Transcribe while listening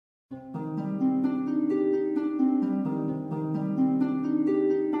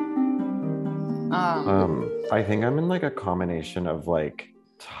I think I'm in like a combination of like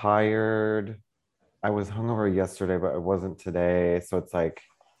tired. I was hungover yesterday, but it wasn't today. So it's like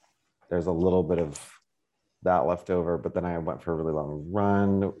there's a little bit of that left over, but then I went for a really long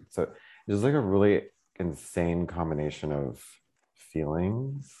run. So it's like a really insane combination of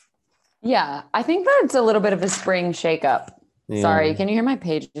feelings. Yeah, I think that's a little bit of a spring shakeup. Yeah. Sorry, can you hear my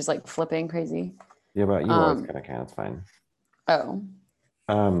page just like flipping crazy? Yeah, but you always Um, kind of can. It's fine. oh,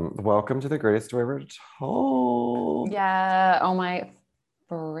 Welcome to the greatest story ever told. yeah. Oh my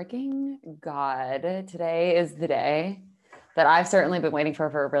freaking God. Today is the day that I've certainly been waiting for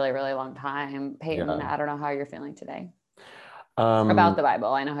a really, really long time. Peyton, Yeah. I don't know how you're feeling today about Um, the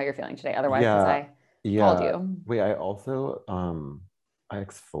Bible. I know how you're feeling today. Otherwise, because yeah, I called yeah. you. Wait, I also I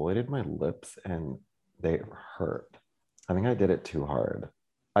exfoliated my lips and they hurt. I think I did it too hard.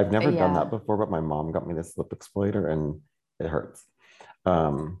 I've never done that Yeah. before, but my mom got me this lip exfoliator and it hurts.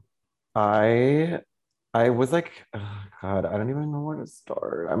 Um, I I was like, oh God, I don't even know where to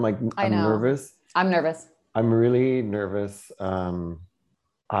start. I I'm know. nervous. I'm nervous. I'm really nervous.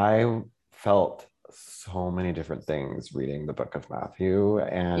 I felt so many different things reading the book of Matthew,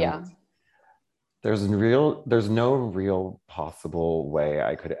 and Yeah. there's no real possible way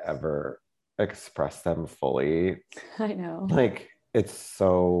I could ever express them fully. I know. Like it's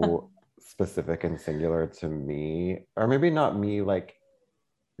so specific and singular to me, or maybe not me, like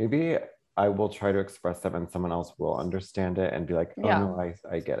maybe I will try to express them and someone else will understand it and be like, oh Yeah. no,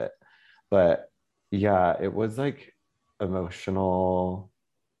 I get it. But yeah, it was like emotional.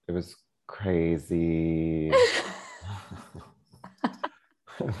 It was crazy.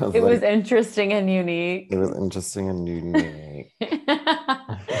 It was It was like interesting and it unique. was interesting and unique.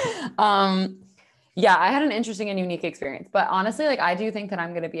 um, yeah, I had an interesting and unique experience, but honestly, like I do think that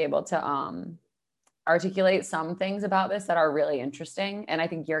I'm going to be able to articulate some things about this that are really interesting, and I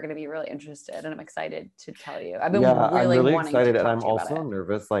think you're going to be really interested, and I'm excited to tell you. I've Yeah, been I'm really really wanting to excited and talk I'm to you about also it.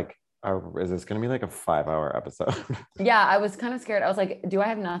 nervous. Like, is this gonna be like a 5 hour episode? Yeah, I was kind of scared. I was like, do I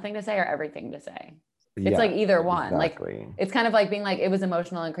have nothing to say or everything to say? It's like Yeah, either one. Like exactly. it's kind of like being like it was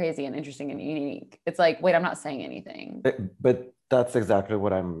emotional and crazy and interesting and unique. It's like, wait, I'm not saying anything. But that's exactly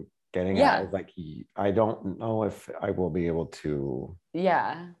what I'm getting at. Yeah. Is like I don't know if I will be able to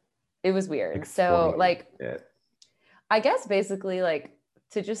Yeah. It was weird. So explain like it. I guess basically like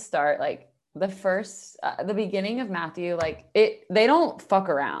to just start like the beginning of Matthew, like they don't fuck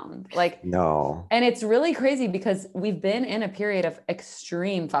around. Like, No, and it's really crazy because we've been in a period of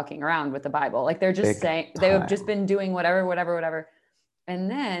extreme fucking around with the Bible. Like they're just big saying they have just time. been doing whatever, whatever, whatever. And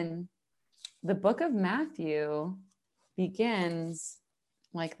then the book of Matthew begins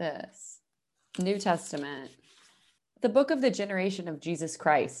like this. New Testament, the book of the generation of Jesus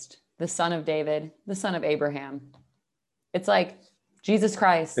Christ, the son of David, the son of Abraham. It's like Jesus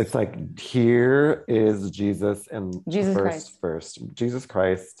Christ, It's like here is Jesus and Jesus Christ. first Jesus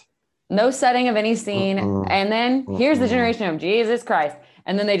Christ. No setting of any scene. Mm-mm, And then here's the mm-mm. generation of Jesus Christ.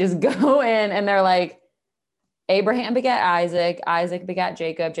 And then they just go in and they're like, Abraham begat Isaac, Isaac begat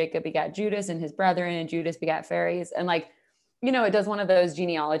Jacob, Jacob begat Judas and his brethren, and Judas begat Phares. And like, it does one of those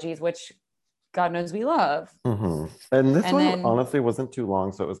genealogies, which God knows we love. Mm-hmm. And this And one then, honestly wasn't too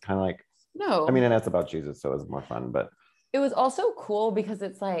long, so it was kind of like, I mean, no, and it's about Jesus, so it was more fun, but it was also cool because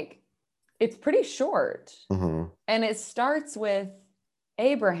it's like, it's pretty short. mhm. And it starts with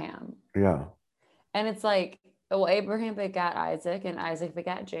Abraham. Yeah. And it's like, well, Abraham begat Isaac, and Isaac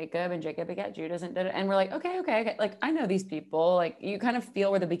begat Jacob, and Jacob begat Judas, and we're like, okay. Like, I know these people. Like, you kind of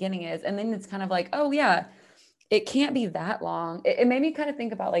feel where the beginning is. And then it's kind of like, oh, yeah, it can't be that long. It made me kind of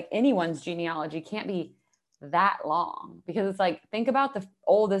think about like anyone's genealogy can't be that long because it's like, think about the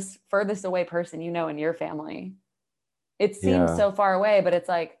oldest, furthest away person in your family. It seems Yeah. so far away, but it's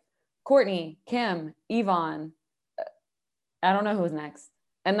like Courtney, Kim, Yvonne. I don't know who's next.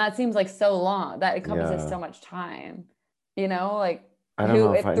 And that seems like so long. That encompasses Yeah. so much time. Like I don't who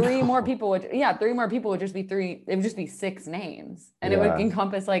know if if I three more know. people would yeah, three more people would just be three, it would just be six names. And it would Yeah.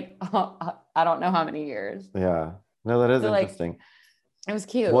 encompass like I don't know how many years. Yeah. No, that is So like interesting. it was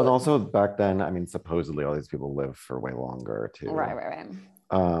Well, and cute. also back then, I mean, supposedly all these people live for way longer Right, too. right, right.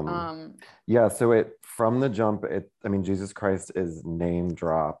 Um, Um, yeah, so it from the jump, I mean, Jesus Christ is name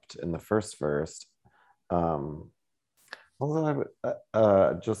dropped in the first verse. Um, although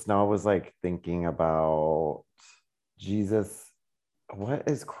just now I was like thinking about Jesus. What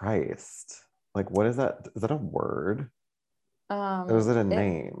is Christ? Like, what is that? Is that a word? Or is it a it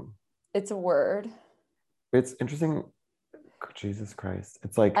name? it's a word. It's interesting. Jesus Christ.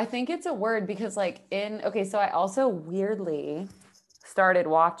 It's like, I think it's a word because like okay, so I also weirdly started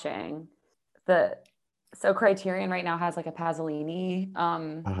watching so Criterion right now has like a Pasolini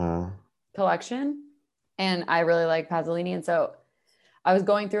uh-huh. collection. And I really like Pasolini. And so I was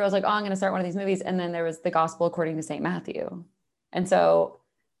going through, I was like, oh, I'm going to start one of these movies. And then there was the Gospel according to St. Matthew. And so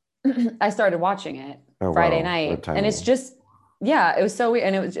I started watching it Oh Friday wow, what night. And it's timing. just, yeah, it was so weird.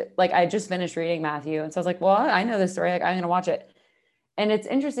 And it was just, like, I just finished reading Matthew. And so I was like, well, I know this story. Like, I'm going to watch it. And it's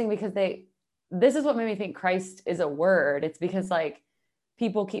interesting because this is what made me think Christ is a word. It's because like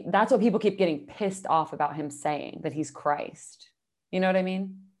that's what people keep getting pissed off about him saying, that he's Christ. You know what I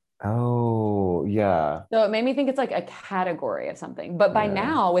mean? Oh yeah. So it made me think it's like a category of something. But by Yeah.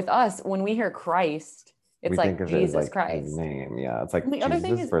 now, with us, when we hear Christ, it's We think like of it as Jesus like his Christ. name. Yeah. It's And like the other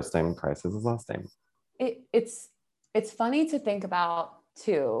thing Jesus' is, first name, Christ is his last name. it's funny to think about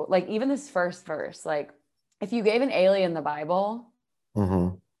too. Like even this first verse, like if you gave an alien the Bible,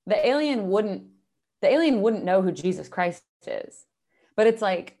 Mm-hmm. the alien wouldn't the alien wouldn't know who Jesus Christ is. But it's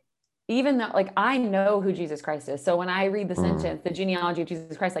like, even though like I know who Jesus Christ is. So when I read the Mm. sentence, the genealogy of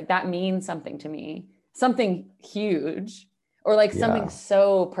Jesus Christ, like that means something to me, something huge, or like something Yeah.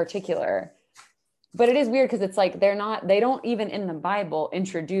 so particular. But it is weird because it's like they don't even in the Bible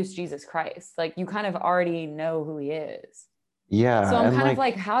introduce Jesus Christ. Like you kind of already know who he is. So Yeah. I'm And kind of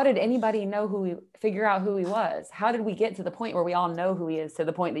like like, how did anybody know figure out who he was? How did we get to the point where we all know who he is, to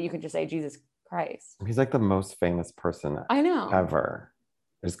the point that you can just say Jesus Christ? he's like the most famous person I know. ever.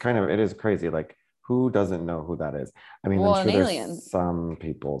 It is crazy. Like, who doesn't know who that is? I mean, I'm Well, an sure there's alien. some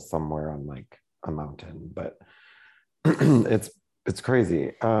people somewhere on like a mountain, but it's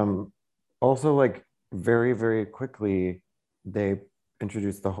crazy. Also, like very, very quickly, they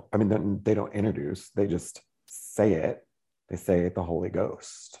introduce I mean, they don't introduce, they just say it. They say the Holy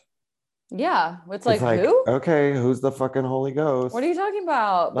Ghost. Yeah. It's It's like, like, who? okay, who's the fucking Holy What are Ghost? you talking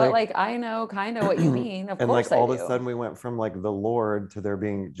about? But Like, like, I know kind of what you mean. Of and like course I all of a sudden do. we went from like the Lord to there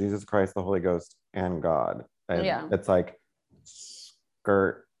being Jesus Christ, the Holy Ghost, and God. And Yeah. it's like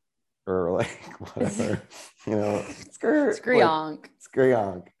skirt or like whatever, skirt, like Screonk.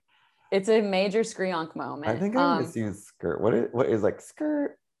 skryonk. It's a major screonk I moment. think I misuse skirt. What is like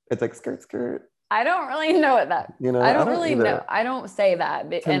skirt? It's like skirt, skirt. I don't really know what that. I I don't don't really know. either. I don't say that,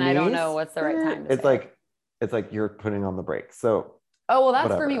 To and I don't me, know what's the right skirt, time to say it. it's like you're putting on the brakes. So Oh, well,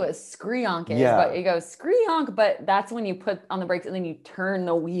 that's for me whatever. what screonk is, but Yeah. it goes screonk, but that's when you put on the brakes and then you turn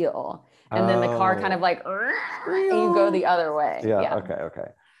the wheel and then the car kind of Oh, like, and you go skryonk. the other way. Yeah, Yeah. okay, okay.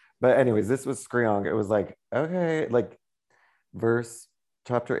 But anyways, this was skryonk. It was like, okay, like verse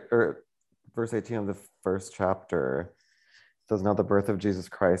chapter or verse 18 of the first chapter says, now the birth of Jesus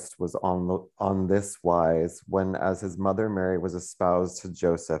Christ was on this wise, when as his mother Mary was espoused to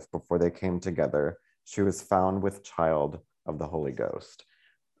Joseph before they came together, she was found with child of the Holy Ghost.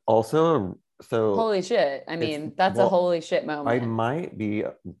 Also, so Holy shit. I it's mean, that's a well, holy shit I moment. might be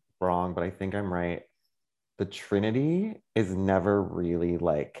wrong, but I think I'm right. The Trinity is never really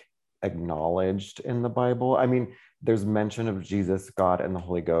like acknowledged in the Bible. I mean, there's mention of Jesus, God, and the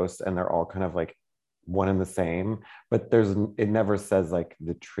Holy Ghost, and they're all kind of like one and the same, but it never says like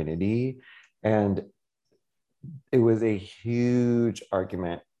the Trinity. And it was a huge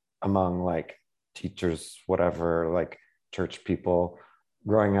argument among like teachers, whatever, like church people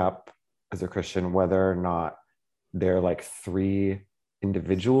growing up as a Christian, whether or not they're like three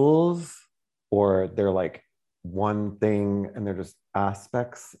individuals or they're like one thing and they're just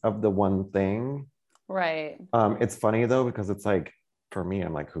aspects of the one thing. Right. It's funny though, because it's like, for me,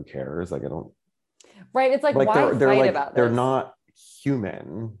 I'm like, who cares? Like, I don't Right. It's like, like, why fight about they're this? not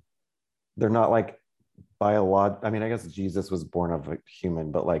human. They're not like I mean, I guess Jesus was born of a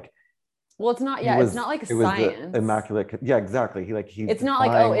human, but like Well, it's not, yeah, it's not like it was the science. immaculate, yeah, exactly. He's It's not like,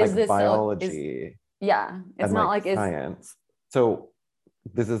 oh, defying is like this, is, biology yeah, it's and not like like, is, science. So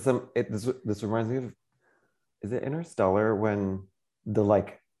this reminds me of, is it Interstellar, when the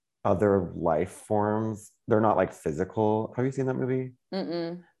like other life forms, they're not like physical. Have you seen that movie?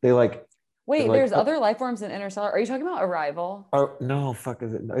 mm-mm. They like they're Wait, like, there's other life forms in Interstellar. Are you talking about Arrival? oh no, fuck,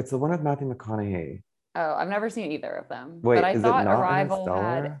 is it? No, it's the one with Matthew McConaughey. Oh, I've never seen either of them, but Wait, I is it thought not Arrival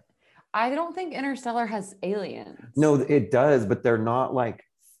had, Interstellar? I don't think Interstellar has aliens. No, it does, but they're not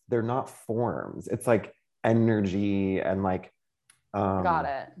forms. It's like energy and like Got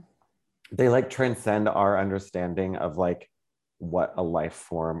um it. they like transcend our understanding of like what a life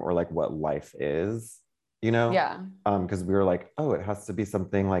form or like what life is, you know? Yeah. Because we were like, oh, it has to be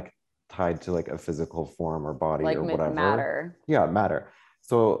something like tied to like a physical form or body Like or whatever. matter. Yeah, matter.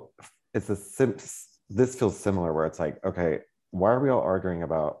 So it's this feels similar where it's like, okay, why are we all arguing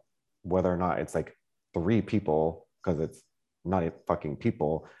about whether or not it's like three people, because it's not a fucking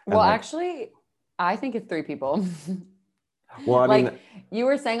people, and Well, like, actually, I think it's three people. well, I mean, Like you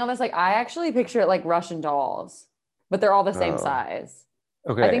were saying all this, like I actually picture it like Russian dolls, but they're all the same oh, size.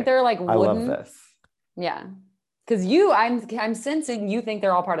 I think okay, they're like I love wooden. this. Yeah. Because I'm sensing you think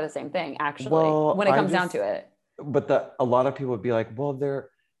they're all part of the same thing, actually, Well, when it comes down to it. but a lot of people would be like, well,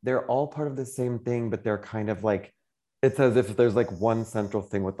 they're all part of the same thing, but they're kind of like, it's as if there's like one central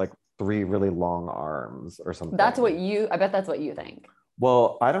thing with like three really long arms or something. I bet that's what you think.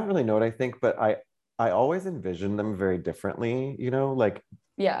 Well, I don't really know what I think, but I always envision them very differently, like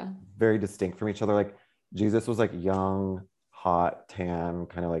Yeah. very distinct from each other. Like Jesus was like young, hot, tan,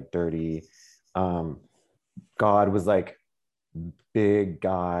 kind of like dirty. Um, God was like big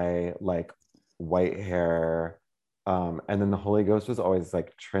guy, like white hair. And then the Holy Ghost was always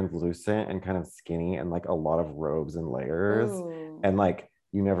like translucent and kind of skinny and like a lot of robes and layers. Ooh. And like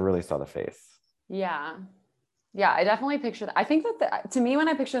you never really saw the face. Yeah. Yeah, I definitely picture that. I think that to me, when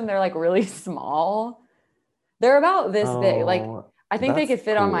I picture them, they're like really small. They're about this big. Like, Oh, I think they that's could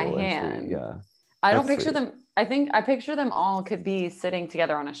fit on my cool and sweet. hand. Yeah, I don't that's picture sweet. them. I picture them all could be sitting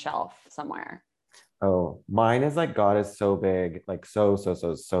together on a shelf somewhere. Oh, mine is like God is so big, like so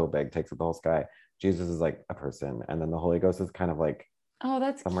big, takes up the whole sky. Jesus is like a person, and then the Holy Ghost is kind of like Oh,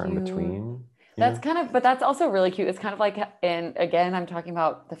 that's somewhere in cute. between, you That's know? kind of, but that's also really cute. It's kind of like, and again, I'm talking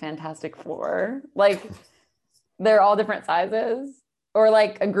about the Fantastic Four. Like, they're all different sizes, or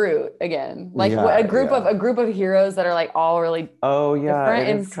like a Groot again, like Yeah, a yeah. group of heroes that are like all really Oh, yeah, different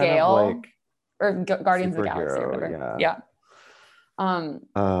it in is kind of scale, like or Guardians of the Galaxy or superhero, whatever. yeah. Yeah. Um.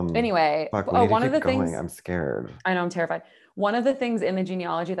 Um, Anyway, Fuck, we oh, need to one of keep the going. things I'm scared. I know I'm terrified. One of the things in the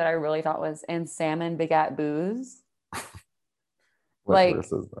genealogy that I really thought was, and salmon begat booze. What Like,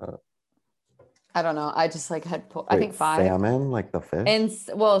 verse is that? I don't know. I just like had I Wait, think five. salmon, like the And fish?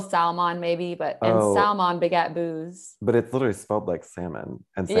 well, salmon maybe, but and Oh, salmon begat booze. but it's literally spelled like salmon,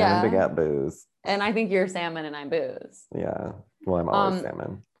 and salmon Yeah. begat booze. And I think you're salmon and I'm booze. Yeah, well, I'm always Um,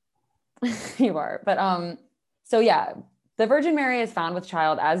 salmon. you are. But so yeah, the Virgin Mary is found with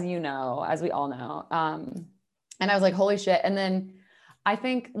child, as you know, as we all know. And I was like, holy shit. And then I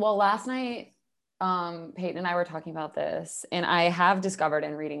think, well, last night, Peyton and I were talking about this, and I have discovered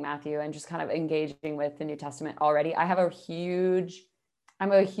in reading Matthew and just kind of engaging with the New Testament already. I'm a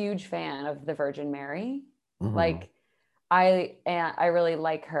huge fan of the Virgin Mary. Mhm. Like, I really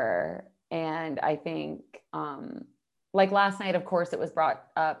like her, and I think, like last night, of course, it was brought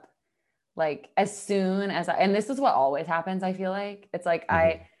up like as soon as and this is what always happens. I feel like it's like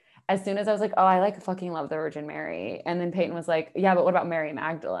Mhm. as soon as I was like, oh, I like fucking love the Virgin Mary. And then Peyton was like, yeah, but what about Mary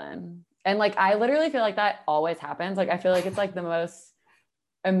Magdalene? And like, I literally feel like that always happens. Like, I feel like it's like the most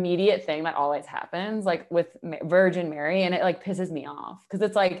immediate thing that always happens, like with Virgin Mary. And it like pisses me off because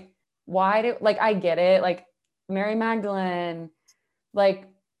it's like, why do, like, I get it. Like, Mary Magdalene, like,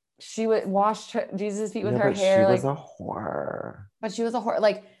 she would wash Jesus' feet with Yeah, her but she hair. was Like, a whore. but she was a whore.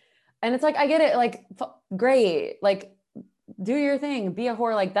 Like, and it's like, I get it. Like, great. Like, do your thing, be a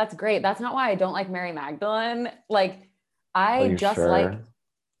whore. Like, that's great. That's not why I don't like Mary Magdalene. Like, Are I you just like, sure?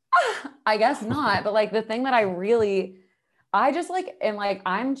 I guess not. But like, the thing that I just like, and like,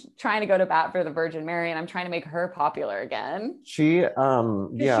 I'm trying to go to bat for the Virgin Mary and I'm trying to make her popular again. She, Because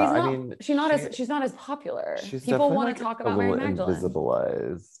yeah, I mean, she's not as popular. she's People definitely want to like talk a about Mary little Magdalene.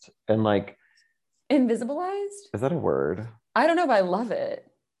 invisibilized. And like, Invisibilized? is that a word? I don't know, but I love it.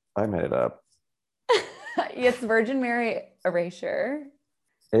 I made it up. It's Virgin Mary erasure.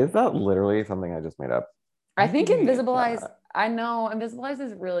 Is that literally something I just made up? I think hate invisibilized. that. I know invisibilized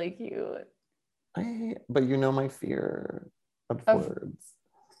is really cute. But you know my fear of Of words.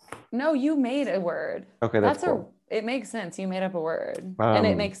 No, you made a word. Okay, that's cool. It makes sense. You made up a word and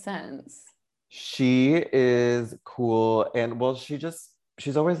it Um, makes sense. she is cool, and well,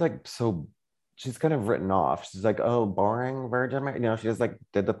 she's always like so. She's kind of written off. She's like, oh, boring Virgin Mary. She just like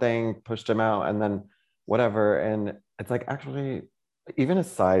did the thing, pushed him out, and then whatever. And it's like actually, even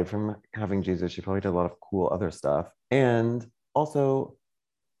aside from having Jesus, she probably did a lot of cool other stuff. And also,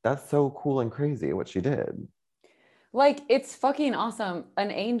 that's so cool and crazy what she did. Like, it's fucking awesome. An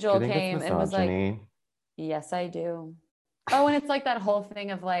Do you angel think it's came and was like, misogyny? yes, I do. Oh, and it's like that whole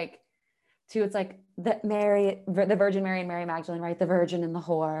thing of like, too, it's like the Virgin Mary and Mary Magdalene, right? The virgin and the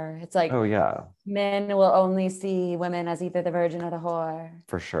whore. It's like Oh yeah, men will only see women as either the virgin or the whore.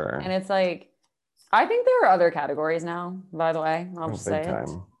 for And sure. it's like, I think there are other categories now, by the way. I'll Oh, just big say it.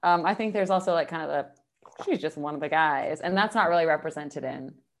 time. I think there's also like kind of she's just one of the guys. And that's not really represented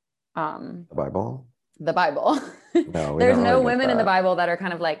in um, The Bible? the Bible. No, we There's don't no really get women in the that. Bible that are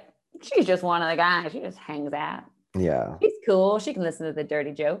kind of like, she's just one of the guys. She just hangs out. Yeah. She's cool. She can listen to the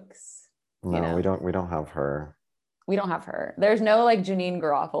dirty jokes. You No, we know, don't we don't have her. we don't have her. There's no like Janine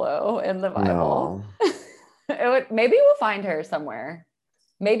Garofalo in the Bible. No. Maybe we'll find her somewhere.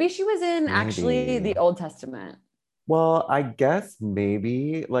 Maybe she was in actually Maybe. the Old Testament. Well, I guess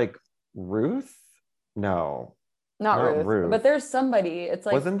maybe like Ruth. No, Not not Ruth, but Ruth. there's somebody. It's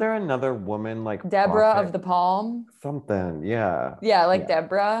like Wasn't there another woman like Deborah of prophet? the Palm. Something. Yeah. Yeah, like Yeah.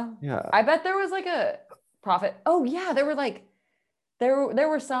 Deborah. Yeah. I bet there was like a prophet. Oh yeah, there were like there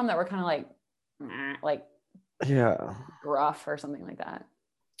were some that were kind of like Yeah. gruff or something like that.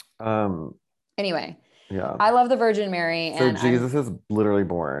 Um, Anyway, yeah. I love the Virgin Mary, So and I'm Jesus is literally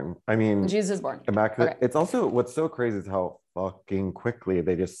born. I mean, Jesus is born. immaculate. Okay. It's also what's so crazy is how fucking quickly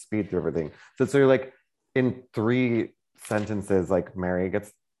they just speed through everything. So you're like in 3 sentences, like Mary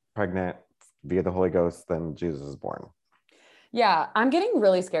gets pregnant via the Holy Ghost, then Jesus is born. Yeah, I'm getting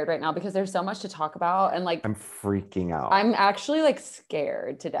really scared right now because there's so much to talk about, and like I'm freaking out. I'm actually like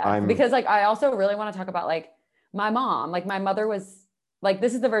scared to death I'm because like I also really want to talk about like my mom. Like my mother was like,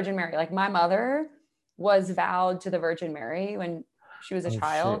 this is the Virgin Mary. Like my mother was vowed to the Virgin Mary when she was a oh shit,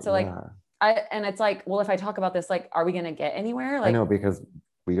 child. So like yeah. and it's like, well, if I talk about this, like, are we gonna get anywhere? I know Like, because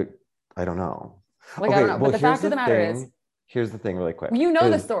we I don't know. I don't Okay, know. well But the fact of the matter is, here's the thing really quick you know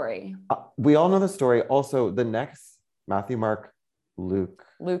the is story. we all know the story. Also, the next Matthew, Mark, Luke,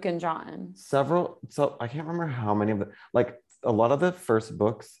 Luke and John. several, so I can't remember how many of the, like a lot of the first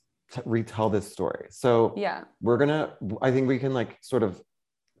books retell this story. So Yeah. I think we can like sort of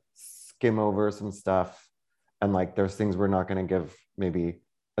skim over some stuff, and like there's things we're not gonna give maybe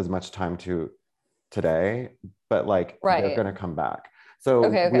as much time to today, but like they're Right. gonna come back. So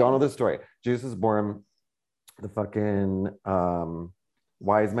Okay. we all Okay. know the story. Jesus is born, the fucking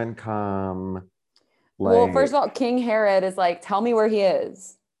wise men come, Well, first like of all, King Herod is like, tell me where he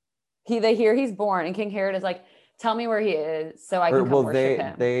is. They hear he's born, and King Herod is like, tell me where he is so I or can come well worship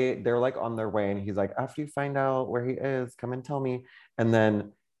him. they're like on their way, and he's like, after you find out where he is, come and tell me. And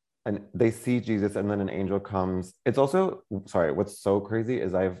then and they see Jesus, and then an angel comes. It's also, sorry, what's so crazy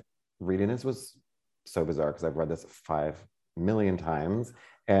is I've reading this was so bizarre because I've read this 5 million times,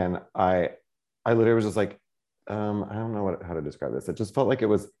 and I literally was just like, I don't know how to describe this. It just felt like it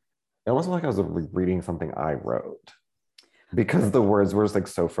almost felt like I was reading something I wrote because the words were just like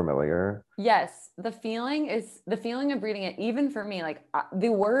so familiar. Yes, the feeling of reading it, even for me, like the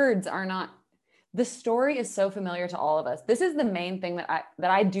words are not, the story is so familiar to all of us. This is the main thing that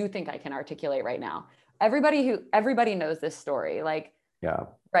I do think I can articulate right now. Everybody knows this story. Like, Yeah,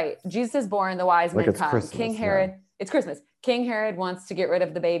 right, Jesus is born, the wise like men it's come. King Christmas. Yeah. Herod, it's Christmas. King Herod wants to get rid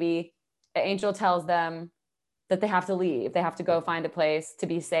of the baby. The angel tells them that they have to leave. They have to go find a place to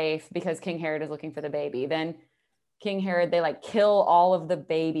be safe because King Herod is looking for the baby. Then King Herod, they like kill all of the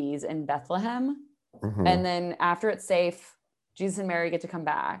babies in Bethlehem. Mm-hmm. And then after it's safe, Jesus and Mary get to come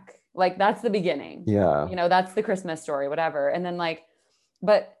back. Like that's the beginning. Yeah. You know, that's the Christmas story, whatever. And then like,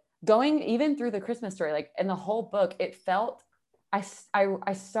 but going even through the Christmas story, like in the whole book, it felt, I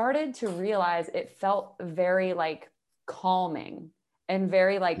started to realize it felt very like calming and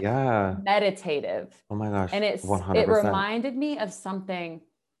very like Yeah. meditative. Oh my gosh. And it 100%. reminded me of something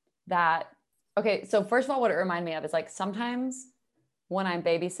that, okay, so first of all, what it reminded me of is like sometimes when I'm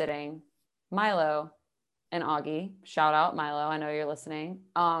babysitting Milo and Augie, shout out Milo, I know you're listening.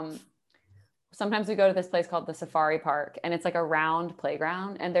 Sometimes we go to this place called the Safari Park, and it's like a round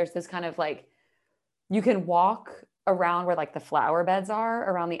playground, and there's this kind of like, you can walk around where like the flower beds are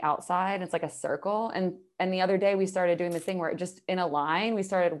around the outside. It's like a circle. And the other day we started doing this thing where it just in a line, we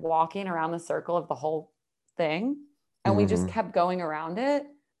started walking around the circle of the whole thing. And we just Mm-hmm. kept going around it.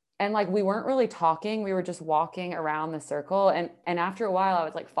 And like we weren't really talking. We were just walking around the circle. And after a while, I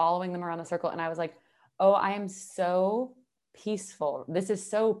was like following them around the circle. And I was like, oh, I am so peaceful. This is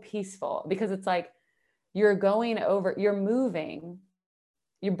so peaceful because it's like you're moving,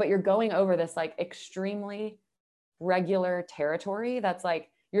 but you're going over this like extremely regular territory that's like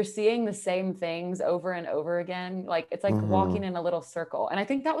you're seeing the same things over and over again. Like it's like walking Mm-hmm. in a little circle. And I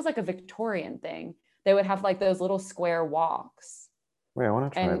think that was like a Victorian thing. They would have like those little square walks, Wait, I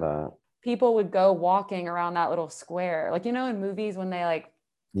want to try and that. people would go walking around that little square. Like, you know, in movies when they like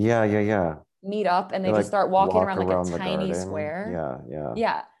Yeah, yeah, yeah. meet up and They they just like start walking walk around like a around the tiny garden. square. Yeah, yeah.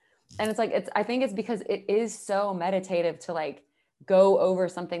 Yeah. And it's like, I think it's because it is so meditative to like go over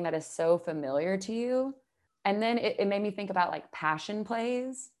something that is so familiar to you. And then it made me think about like passion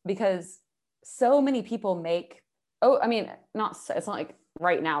plays because so many people make, oh, I mean, it's not like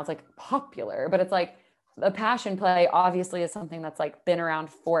right now it's like popular, but it's like a passion play obviously is something that's like been around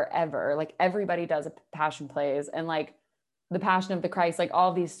forever. Like everybody does a passion plays, and like the Passion of the Christ, like all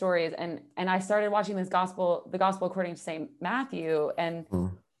of these stories. And I started watching the gospel according to St. Matthew. And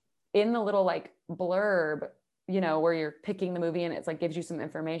Mm. in the little like blurb, you know, where you're picking the movie and it's like gives you some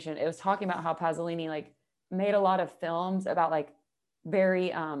information, it was talking about how Pasolini like made a lot of films about like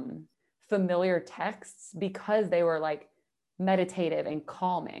very familiar texts because they were like meditative and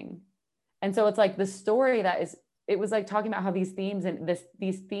calming. And so it's like the story that is, it was like talking about how these themes and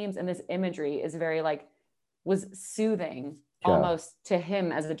these themes and this imagery is very like, was soothing almost to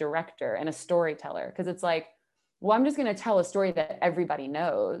him as a director and a storyteller. Cause it's like, well, I'm just going to tell a story that everybody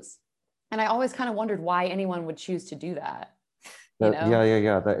knows. And I always kind of wondered why anyone would choose to do that. You know?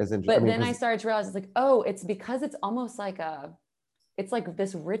 Yeah. That is interesting. But then I started to realize it's like, oh, it's because it's almost like it's like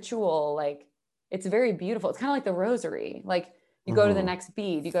this ritual, like it's very beautiful. It's kind of like the rosary. Like you go to the next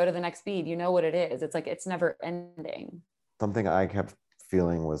bead, you go to the next bead, you know what it is. It's like, it's never ending. Something I kept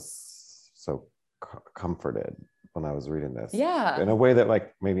feeling was so comforted when I was reading this. Yeah. In a way that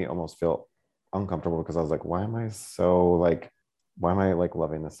like made me almost feel uncomfortable because I was like, why am I like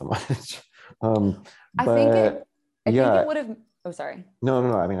loving this so much? I think it yeah. would have, oh, sorry.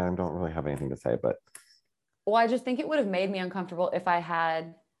 No. I mean, I don't really have anything to say, but. Well, I just think it would have made me uncomfortable if I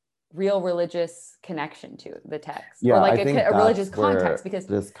had real religious connection to the text. Yeah, or like I think a religious context, because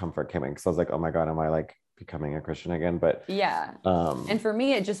discomfort came in because I was like, oh my God, am I like becoming a Christian again? But yeah. And for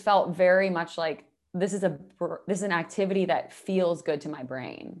me, it just felt very much like this is an activity that feels good to my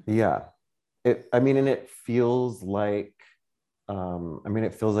brain. Yeah. And it feels like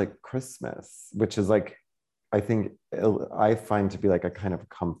it feels like Christmas, which is like, I find to be like a kind of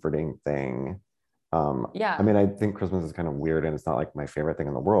comforting thing. Yeah. I think Christmas is kind of weird and it's not like my favorite thing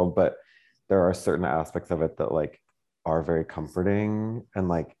in the world, but there are certain aspects of it that like are very comforting and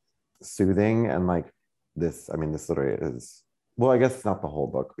like soothing. And like this literally is, well, I guess it's not the whole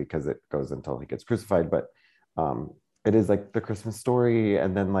book because it goes until he gets crucified, but it is like the Christmas story.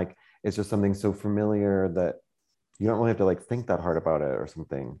 And then like, it's just something so familiar that you don't really have to like think that hard about it or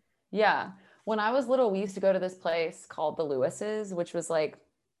something. Yeah. When I was little, we used to go to this place called the Lewis's, which was like,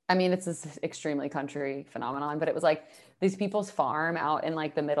 it's this extremely country phenomenon, but it was like these people's farm out in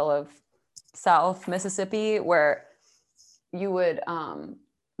like the middle of South Mississippi where you would,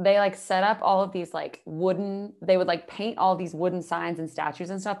 they like set up all of these like they would like paint all these wooden signs and statues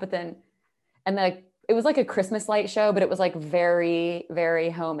and stuff, and like, it was like a Christmas light show, but it was like very, very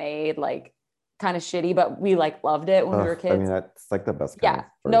homemade, like kind of shitty, but we like loved it when we were kids. That's like the best kind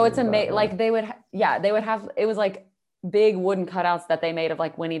of no, it's amazing. Like they would have, it was like big wooden cutouts that they made of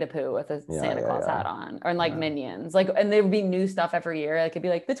like Winnie the Pooh with a Santa Claus hat on, or like Minions, like, and there would be new stuff every year. Like it'd be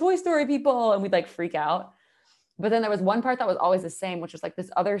like the Toy Story people, and we'd like freak out. But then there was one part that was always the same, which was like this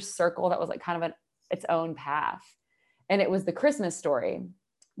other circle that was like kind of its own path, and it was the Christmas story,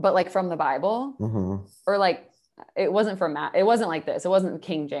 but like from the Bible, or like it wasn't it wasn't like this. It wasn't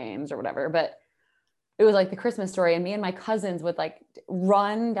King James or whatever, but it was like the Christmas story. And me and my cousins would like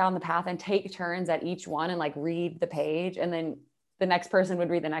run down the path and take turns at each one and like read the page. And then the next person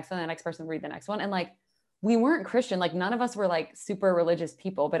would read the next one. The next person would read the next one. And like, we weren't Christian. Like none of us were like super religious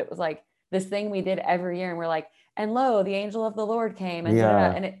people, but it was like this thing we did every year. And we're like, and lo, the angel of the Lord came. And,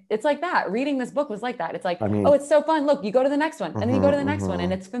 and it's like that. Reading this book was like that. It's like, oh, it's so fun. Look, you go to the next one, and then you go to the next one,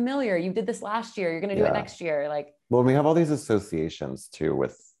 and it's familiar. You did this last year. You're going to do it next year. Like, well, we have all these associations too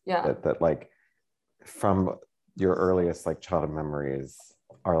with that like from your earliest like childhood memories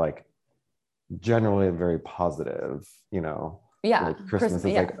are like generally very positive, like Christmas is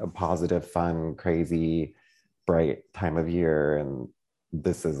like a positive, fun, crazy, bright time of year, and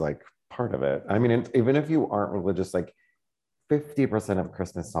this is like part of it. Even if you aren't religious, like 50% of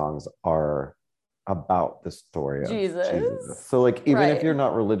Christmas songs are about the story of Jesus. So like even if you're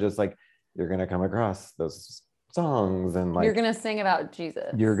not religious, like you're gonna come across those songs, and like you're gonna sing about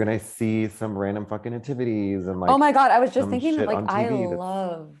Jesus. You're gonna see some random fucking nativities and like, oh my God, I was just thinking that like I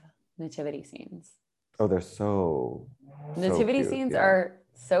love nativity scenes. Oh, they're so nativity scenes are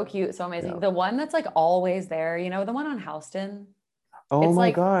so cute, so amazing. The one that's like always there, the one on Houston. Oh it's my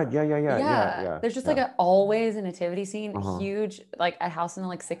like, God. Yeah. There's just like always a nativity scene, huge, like at Houston on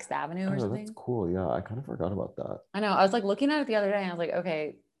like 6th Avenue or something. That's cool. Yeah. I kind of forgot about that. I know. I was like looking at it the other day and I was like,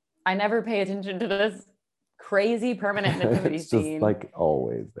 okay, I never pay attention to this crazy permanent nativity it's scene. Just like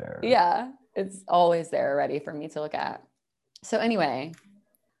always there. Yeah. It's always there ready for me to look at. So anyway,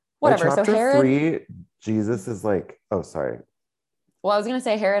 whatever. Chapter so Herod 3, Jesus is like, oh, sorry. Well, I was going to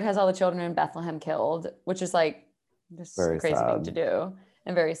say Herod has all the children in Bethlehem killed, which is like this very crazy thing to do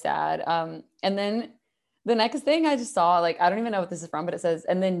and very sad. And then the next thing I just saw, like, I don't even know what this is from, but it says,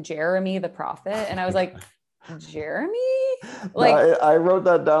 and then Jeremy the prophet. And I was like, Jeremy? Like, I wrote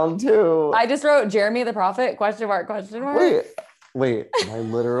that down too. I just wrote Jeremy the prophet, question mark. Wait,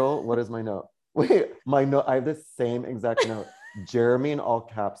 what is my note? Wait, my note, I have the same exact note. Jeremy in all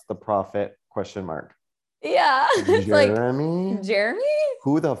caps, the prophet, question mark. Yeah. It's Jeremy? Like, Jeremy?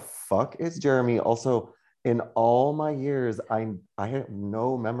 Who the fuck is Jeremy? Also, in all my years, I have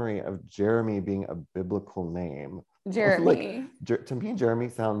no memory of Jeremy being a biblical name. Jeremy. Like, to me, Jeremy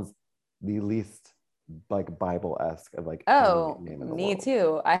sounds the least like Bible-esque of like any Oh, name in the me world.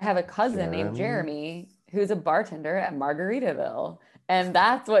 too. I have a cousin named Jeremy? Jeremy who's a bartender at Margaritaville. And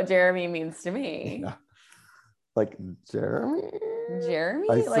that's what Jeremy means to me. Yeah. Like Jeremy? I Jeremy?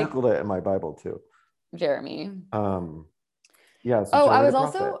 Like circled it in my Bible too. Jeremy. Um, yeah, so Oh, Jeremy the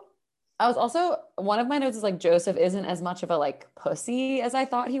prophet. I was also one of my notes is like Joseph isn't as much of a like pussy as I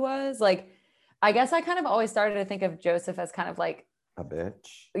thought he was. Like I guess I kind of always started to think of Joseph as kind of like, A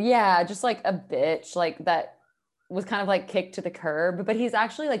bitch. yeah, just like a bitch, like that was kind of like kicked to the curb. But he's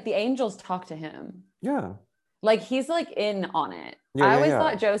actually like the angels talk to him. Yeah. Like he's like in on it. Yeah, I yeah, always yeah.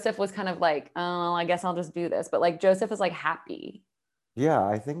 thought Joseph was kind of like, oh, I guess I'll just do this. But like Joseph is like happy. Yeah,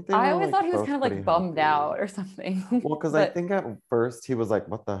 I think they I were always like thought he was kind both of pretty like bummed happy. out or something. Well, because I But think at first he was like,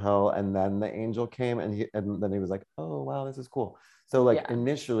 "What the hell?" And then the angel came, and then he was like, "Oh wow, this is cool." So like yeah,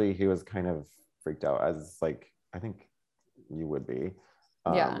 initially he was kind of freaked out, as like I think you would be.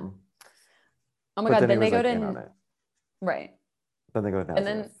 yeah. Um, Oh my but God. then he Then they was go like in on to, it. right. Then they go to And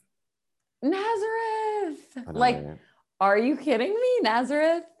then Nazareth. Nazareth. I know, Like, right? are you kidding me?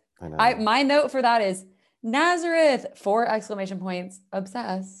 Nazareth? I know. My note for that is Nazareth, 4 exclamation points,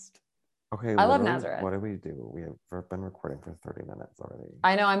 obsessed. Okay, I love literally, Nazareth. what do we do? We have been recording for 30 minutes already.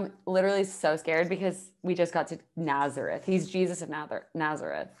 I know I'm literally so scared because we just got to Nazareth. He's Jesus of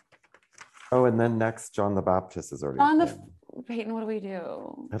Nazareth. Oh, and then next, John the Baptist is already On the in. Peyton, what do we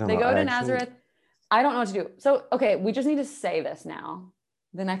do? I don't They know. go I to actually, Nazareth. I don't know what to do. So, okay, we just need to say this now.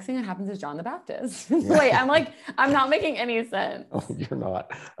 The next thing that happens is John the Baptist. yeah. Wait, I'm not making any sense. Oh, you're not.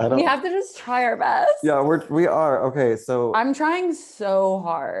 I We don't. have to just try our best. Yeah, we are. Okay, so I'm trying so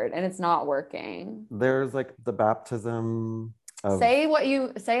hard and it's not working. there's like the baptism of Say what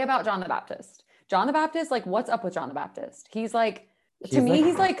you say about John the Baptist. John the Baptist, like, what's up with John the Baptist? He's like, to he's me, like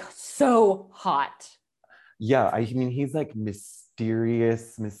he's like so hot. yeah, I mean he's like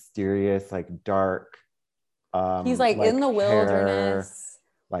mysterious, like dark, He's like in like the hair, wilderness.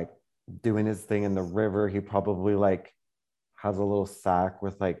 like doing his thing in the river. He probably like has a little sack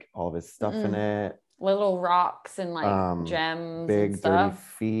with like all of his stuff in Mm-mm. it. Little rocks and like Um, gems and big dirty stuff.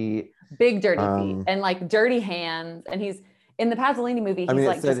 feet. Big dirty feet Um, and like dirty hands. And he's in the Pasolini movie, I he's mean it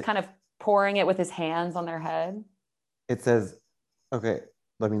like just said kind of pouring it with his hands on their head. it says okay,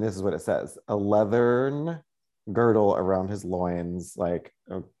 I mean this is what it says. A leathern girdle around his loins, like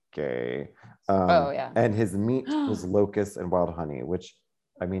okay. Oh yeah. And his meat was locusts and wild honey, which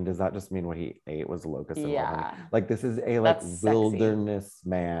I mean, does that just mean what he ate was locusts and wild honey? Yeah. Like this is a like That's sexy. wilderness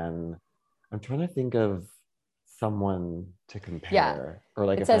man. I'm trying to think of someone to Yeah. compare, or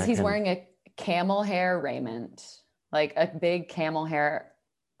like It if says I he's can. wearing a camel hair raiment, like a big camel hair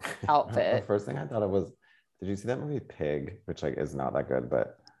The outfit. first thing I thought of was, did you see that movie Pig, which like is not that good,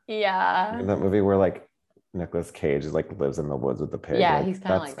 but Yeah. that movie where like Nicolas Cage is like lives in the woods with the pig, Yeah, like he's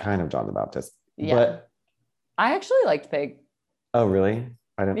kind of that's like kind that. of John the Baptist. Yeah. But I actually liked Pig. oh really?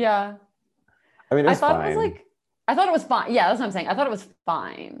 I didn't. Yeah. I mean, it I was thought it was fine. like, I thought it was fine. Yeah, that's what I'm saying. I thought it was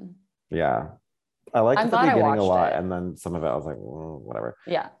fine. Yeah, I liked I'm the glad I beginning a watched lot, it. and then some of it I was like, whatever.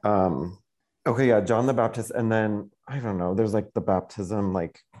 Yeah. Okay, yeah, John the Baptist, and then I don't know. There's like the baptism,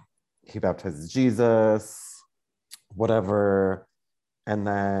 like he baptizes Jesus, whatever, and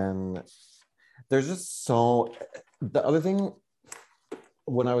then there's just so. The other thing,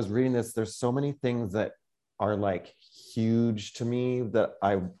 when I was reading this, there's so many things that are like huge to me that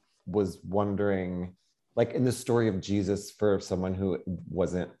I was wondering, like in the story of Jesus, for someone who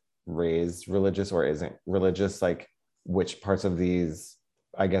wasn't raised religious or isn't religious, like which parts of these,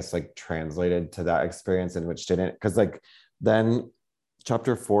 I guess, like translated to that experience and which didn't. Because like then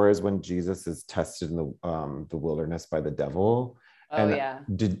chapter 4 is when Jesus is tested in the wilderness by the devil. Oh And yeah.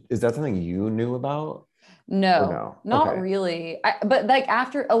 is that something you knew about or No, no? not Okay. really. But like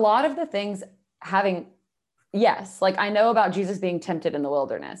after a lot of the things having, yes, like I know about Jesus being tempted in the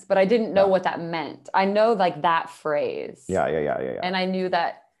wilderness, but I didn't know Yeah. what that meant. I know like that phrase. Yeah. And I knew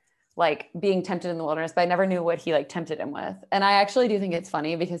that like being tempted in the wilderness, but I never knew what he like tempted him with. And I actually do think it's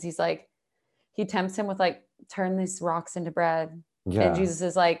funny because he's like, he tempts him with like, turn these rocks into bread. And Yeah. Jesus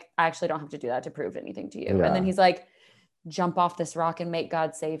is like, I actually don't have to do that to prove anything to you. And then Yeah. he's like, jump off this rock and make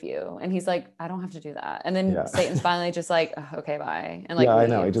God save you. And he's like, I don't have to do that. And then Yeah. Satan's finally just like, "Oh, okay, bye." And like, Yeah, I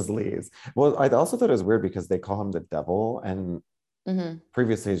leaves. know. He just leaves. Well, I also thought it was weird because they call him the devil, and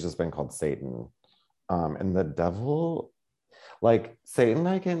previously he's just been called Satan. And the devil, like Satan,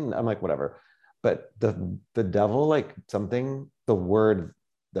 I'm like, whatever. But the devil, like something, the word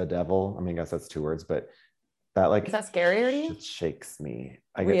the devil, I mean, I guess that's 2 words, but that like Is that scarier to you? shakes me.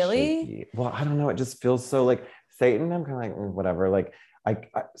 I get Really? shaky. Well, I don't know. It just feels so like Satan. I'm kind of like whatever. Like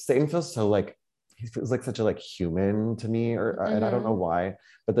Satan feels so like he feels like such a like human to me, or and I don't know Mm-hmm. why.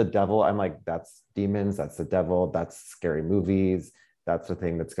 But the devil, I'm like, that's demons, that's the devil, that's scary movies, that's the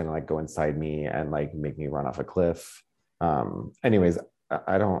thing that's gonna like go inside me and like make me run off a cliff. Anyways,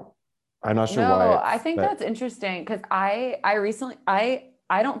 I don't, I'm not sure why No, I it's think that. that's interesting because I recently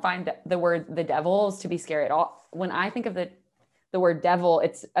I don't find the word the devils to be scary at all. When I think of the word devil,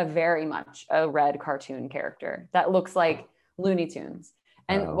 it's a very much a red cartoon character that looks like Looney Tunes.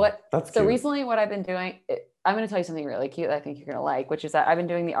 And Oh, what that's so cute. recently what I've been doing, I'm going to tell you something really cute that I think you're going to like, which is that I've been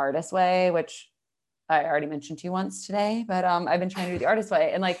doing the artist way, which I already mentioned to you once today, but I've been trying to do the artist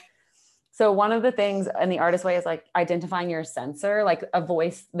way. And like, so one of the things in the artist way is like identifying your censor, like a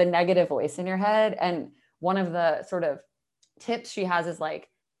voice, the negative voice in your head. And one of the sort of tips she has is like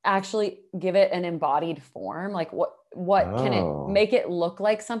actually give it an embodied form. Like what can it Oh. make it look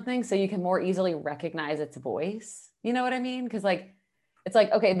like something so you can more easily recognize its voice? You know what I mean? Because like it's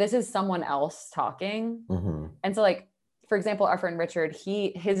like, okay, this is someone else talking. Mm-hmm. And so like, for example, our friend Richard,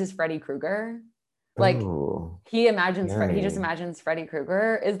 his is Freddy Krueger. Like Oh, he just scary. imagines Freddy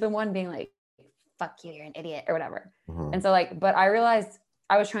Krueger is the one being like, fuck you, you're an idiot or whatever. Mm-hmm. And so like, but I realized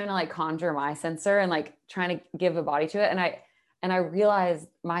I was trying to like conjure my sensor and like trying to give a body to it. And I realized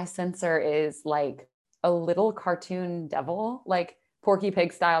my sensor is like a little cartoon devil, like Porky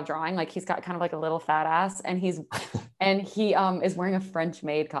Pig style drawing. Like he's got kind of like a little fat ass and he is wearing a French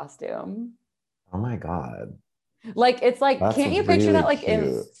maid costume. Oh my God. Like it's like, That's can't you picture that really like in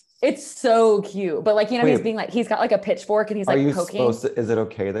cute. it's so cute. But like, he's Wait, being like, he's got like a pitchfork and he's are like you supposed poking. to, is it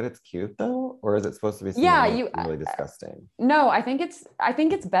okay that it's cute though? Or is it supposed to be something Yeah, like you really disgusting? no, I think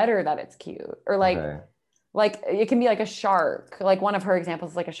it's better that it's cute. Or Okay. like it can be like a shark. Like one of her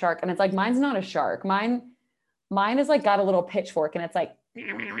examples is like a shark. And it's like mine's not a shark. Mine is like got a little pitchfork and it's like,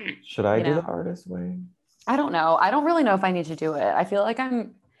 Should I you do the know. artist way? I don't know. I don't really know if I need to do it. I feel like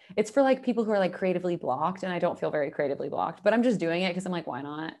it's for like people who are like creatively blocked, and I don't feel very creatively blocked, but I'm just doing it because I'm like, why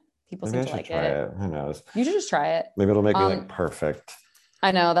not? People Maybe seem I to should like try it. it. Who knows? You should just try it. Maybe it'll make me like Um, perfect.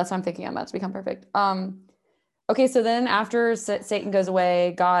 I know that's what I'm thinking. I'm about to become perfect. Okay, so then after Satan goes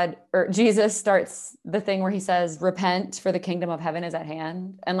away, God or Jesus starts the thing where he says, "Repent, for the kingdom of heaven is at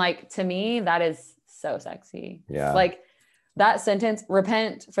hand." And like to me, that is so sexy. Yeah. Like that sentence,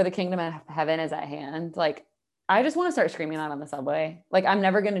 "Repent, for the kingdom of heaven is at hand." Like I just want to start screaming that on the subway. Like I'm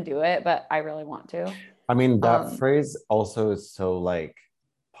never gonna do it, but I really want to. I mean, that Um, phrase also is so like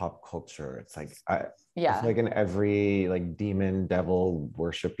pop culture. It's like I feel yeah, like in every like demon devil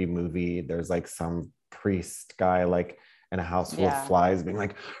worshipy movie, there's like some priest guy like in a house full of yeah, flies being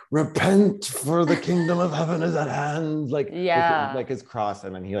like, repent for the kingdom of heaven is at hand, like with yeah. like his cross,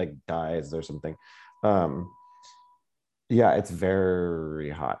 and then he like dies or something. Um, yeah, it's very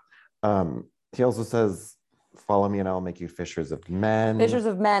hot. He also says, follow me and I'll make you fishers of men. Fishers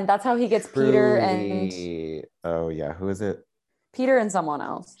of men. That's how he gets Truly. Oh yeah, who is it? Peter and someone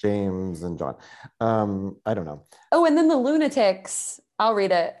else. James and John. I don't know. Oh, and then the lunatics. I'll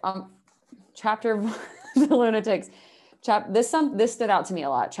read it. Chapter the lunatics. This stood out to me a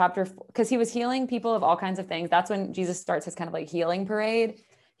lot. Chapter because he was healing people of all kinds of things. That's when Jesus starts his kind of like healing parade.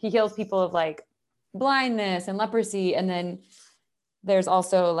 He heals people of like blindness and leprosy, and then there's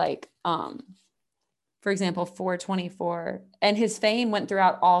also like for example 424, and his fame went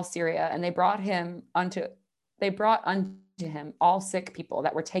throughout all Syria, and they brought unto him all sick people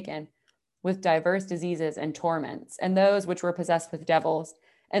that were taken with diverse diseases and torments, and those which were possessed with devils,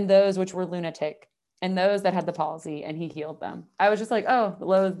 and those which were lunatic, and those that had the palsy, and he healed them. I was just like, oh,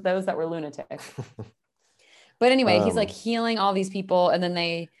 those that were lunatic. But anyway, he's like um, healing all these people, and then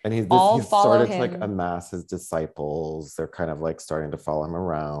they and all he's follow started to like him, amass his disciples. They're kind of like starting to follow him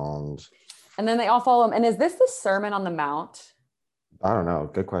around. and then they all follow him. And is this the Sermon on the Mount? I don't know.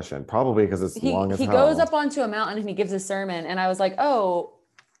 Good question. Probably because it's He long as he goes hell. up onto a mountain and he gives a sermon, and I was like, oh,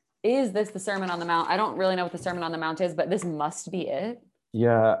 is this the Sermon on the Mount? I don't really know what the Sermon on the Mount is, but this must be it.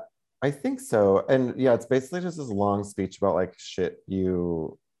 Yeah, I think so. And yeah, it's basically just this long speech about like shit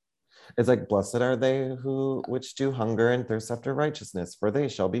you, it's like, blessed are they who which do hunger and thirst after righteousness, for they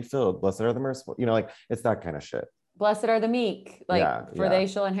shall be filled. Blessed are the merciful. You know, like it's that kind of shit. Blessed are the meek, like Yeah, for yeah, they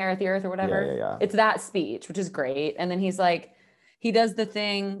shall inherit the earth or yeah, yeah, whatever. yeah. It's that speech, which is great. And then he's like, he does the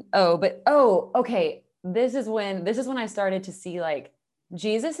thing. Okay. This is when I started to see like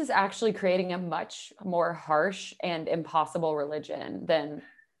Jesus is actually creating a much more harsh and impossible religion than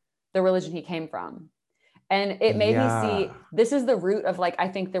the religion he came from. And it made me Yeah, see this is the root of like, I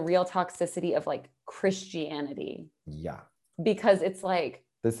think the real toxicity of like Christianity, yeah. because it's like,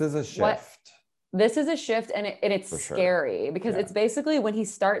 This is a what shift this is a shift, and it's for sure. scary because Yeah. it's basically when he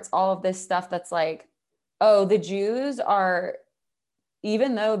starts all of this stuff that's like, oh, the Jews are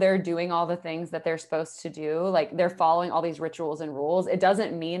even though they're doing all the things that they're supposed to do, like they're following all these rituals and rules, it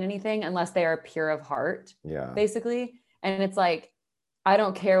doesn't mean anything unless they are pure of heart, Yeah. basically. And it's like, I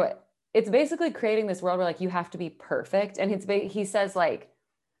don't care what, it's basically creating this world where like you have to be perfect. And he says like,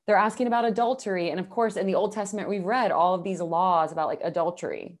 they're asking about adultery. And of course, in the Old Testament, we've read all of these laws about like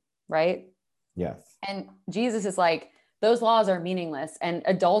adultery, right? Yes. And Jesus is like, those laws are meaningless. And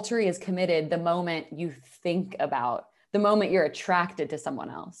adultery is committed the moment you think about, the moment you're attracted to someone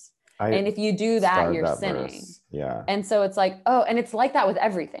else. And if you do that, you're sinning. Verse. Yeah. And so it's like, oh, and it's like that with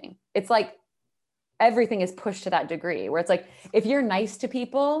everything. It's like everything is pushed to that degree where it's like, if you're nice to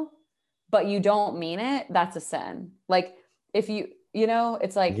people, but you don't mean it, that's a sin. Like if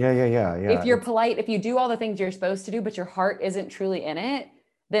it's like, yeah. if you're polite, if you do all the things you're supposed to do, but your heart isn't truly in it,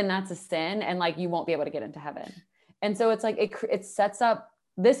 then that's a sin. And like, you won't be able to get into heaven. And so it's like, it sets up,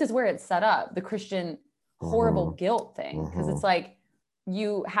 this is where it's set up, the Christian horrible guilt thing. Cause it's like,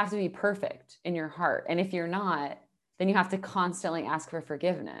 you have to be perfect in your heart. And if you're not, then you have to constantly ask for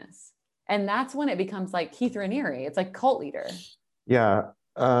forgiveness. And that's when it becomes like Keith Raniere. It's like cult leader. Yeah.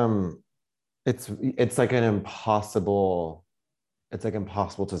 It's like impossible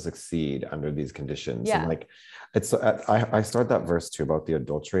to succeed under these conditions. Yeah. And like, I start that verse too about the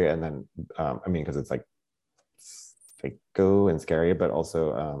adultery. And then, because it's like psycho and scary, but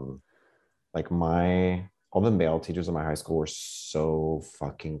also like all the male teachers in my high school were so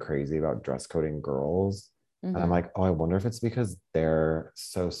fucking crazy about dress coding girls. And I'm like, oh, I wonder if it's because they're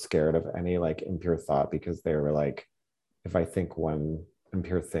so scared of any like impure thought, because they were like, if I think one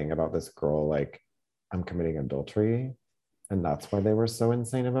impure thing about this girl, like I'm committing adultery. And that's why they were so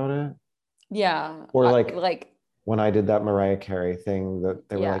insane about it. Yeah. Or like when I did that Mariah Carey thing, that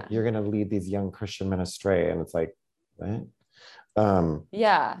they were like, you're going to lead these young Christian men astray. And it's like, what?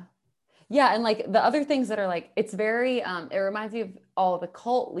 Yeah. And like the other things that are like, it's very, it reminds me of all the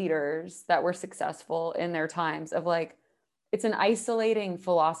cult leaders that were successful in their times of like, it's an isolating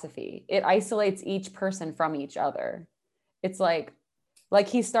philosophy. It isolates each person from each other. It's like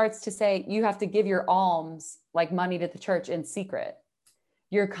he starts to say, you have to give your alms, like money to the church in secret.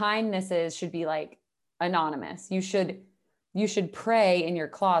 Your kindnesses should be like anonymous. You should pray in your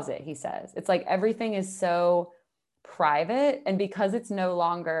closet, he says. It's like everything is so private. And because it's no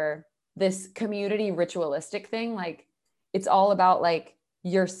longer this community ritualistic thing, like it's all about like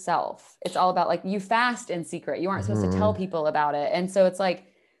yourself. It's all about like you fast in secret. You aren't supposed to tell people about it. And so it's like,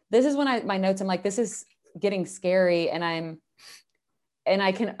 this is when my notes, I'm like, this is getting scary. And I'm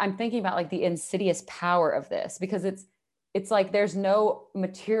thinking about like the insidious power of this, because it's like, there's no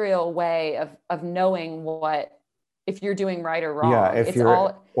material way of knowing what, if you're doing right or wrong. Yeah, it's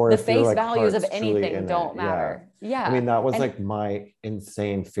all, the face values of anything don't matter. Yeah. I mean, that was like my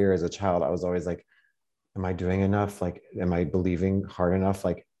insane fear as a child. I was always like, am I doing enough? Like, am I believing hard enough?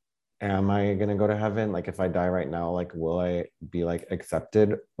 Like, am I going to go to heaven? Like, if I die right now, like, will I be like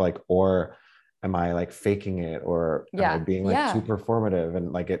accepted? Like, or am I like faking it? Or am I being like too performative?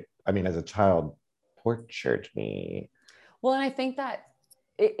 And like as a child, tortured me. Well, and I think that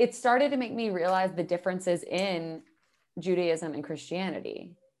it started to make me realize the differences in Judaism and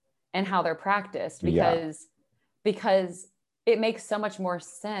Christianity and how they're practiced, because it makes so much more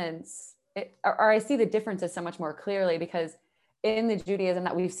sense. Or I see the differences so much more clearly, because in the Judaism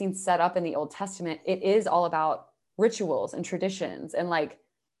that we've seen set up in the Old Testament, it is all about rituals and traditions and like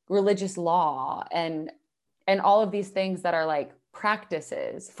religious law and all of these things that are like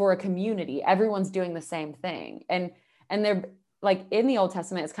practices for a community. Everyone's doing the same thing. And they're like, in the Old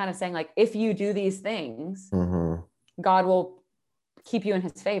Testament, it's kind of saying like, if you do these things, God will keep you in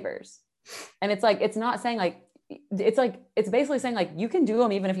his favors. And it's like, it's not saying like, it's basically saying like, you can do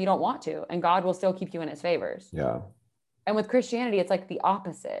them even if you don't want to, and God will still keep you in his favors. Yeah. And with Christianity, it's like the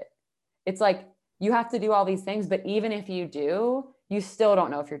opposite. It's like, you have to do all these things, but even if you do, you still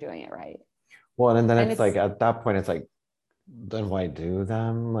don't know if you're doing it right. Well, and then it's like, at that point, it's like, then why do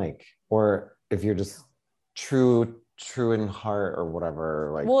them? Like, or if you're just true in heart or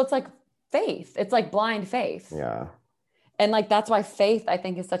whatever, like, well, it's like faith. It's like blind faith. Yeah. And like, that's why faith, I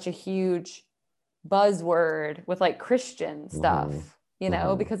think, is such a huge buzzword with like Christian stuff,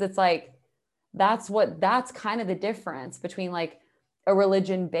 because it's like, that's kind of the difference between like a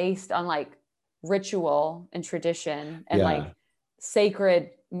religion based on like ritual and tradition and like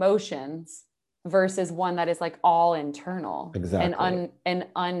sacred motions versus one that is like all internal and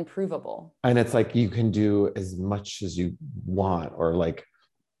unprovable. And it's like, you can do as much as you want, or like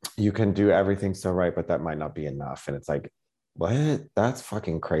you can do everything so right, but that might not be enough. And it's like, what? That's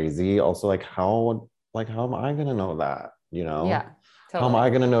fucking crazy. Also, like, how am I gonna know that? Yeah, totally. How am I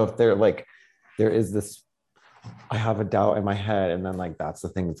gonna know if there is this I have a doubt in my head, and then like that's the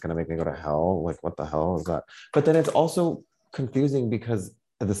thing that's gonna make me go to hell. Like, what the hell is that? But then it's also confusing because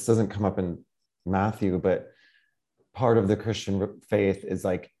this doesn't come up in Matthew, but part of the Christian faith is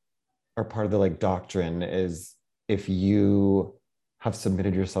like, or part of the like doctrine is, if you have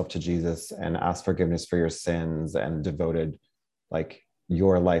submitted yourself to Jesus and asked forgiveness for your sins and devoted like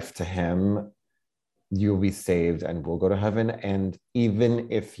your life to him, you'll be saved and will go to heaven. And even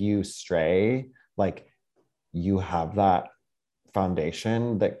if you stray, like, you have that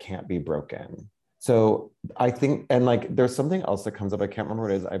foundation that can't be broken. So I think, and like, there's something else that comes up. I can't remember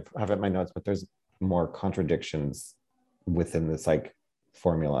what it is. I have it in my notes, but there's more contradictions within this like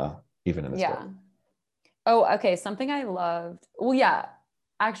formula, even in this book. Oh, okay. Something I loved. Well, yeah.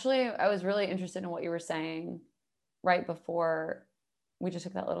 Actually, I was really interested in what you were saying right before we just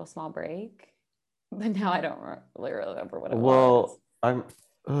took that little small break. But now I don't really remember what it was.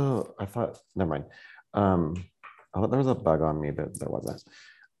 I thought, never mind. I thought there was a bug on me, but there wasn't.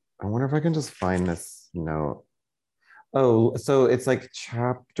 I wonder if I can just find this note. Oh, so it's like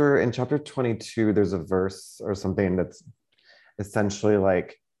in chapter 22, there's a verse or something that's essentially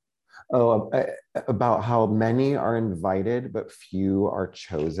like, about how many are invited, but few are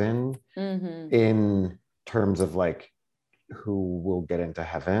chosen, in terms of like who will get into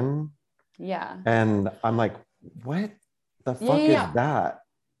heaven. Yeah. And I'm like, what the fuck is that?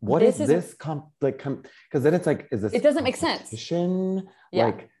 What is this because then it's like, is this, it doesn't make sense.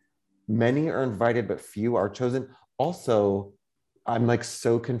 Like, many are invited, but few are chosen. Also, I'm like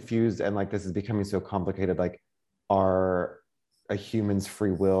so confused, and like this is becoming so complicated. Like, are a human's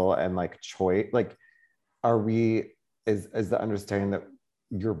free will and like choice, like, is the understanding that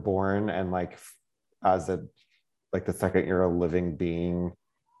you're born and like as a, like the second you're a living being,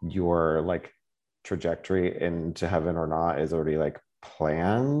 your like trajectory into heaven or not is already like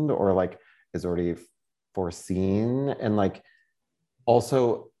planned, or like is already foreseen. And like,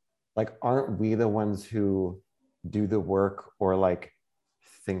 also, like, aren't we the ones who do the work, or like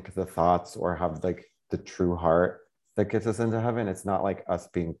think the thoughts, or have like the true heart that gets us into heaven? It's not like us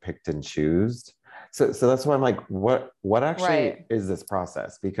being picked and choosed. So that's why I'm like, what actually is this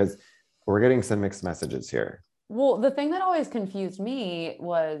process? Because we're getting some mixed messages here. Well, the thing that always confused me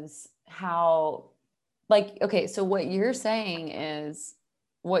was how, like, okay, so what you're saying is,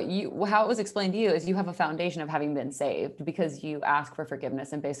 how it was explained to you is, you have a foundation of having been saved because you ask for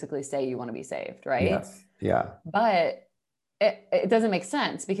forgiveness and basically say you want to be saved, right? Yes. Yeah. But it doesn't make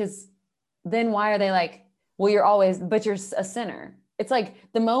sense, because then why are they like, well, but you're a sinner. It's like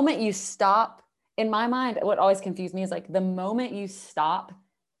the moment you stop, in my mind, what always confused me is like, the moment you're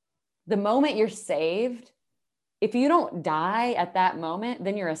saved, if you don't die at that moment,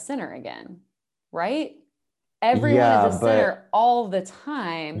 then you're a sinner again, right? Everyone is a sinner all the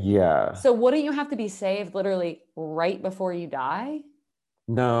time. Yeah. So wouldn't you have to be saved literally right before you die?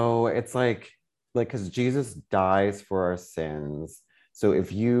 No, it's like, because Jesus dies for our sins. So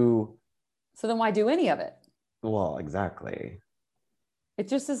then why do any of it? Well, exactly. It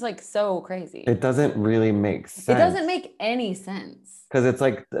just is like so crazy. It doesn't really make sense. It doesn't make any sense. Because it's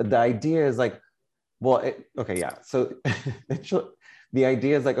like, the idea is like, well, okay, yeah. So the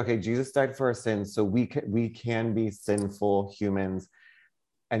idea is like, okay, Jesus died for our sins, so we can be sinful humans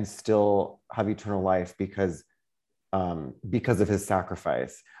and still have eternal life because of his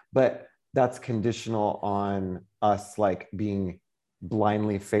sacrifice. But that's conditional on us like being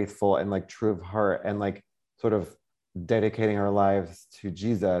blindly faithful and like true of heart and like sort of dedicating our lives to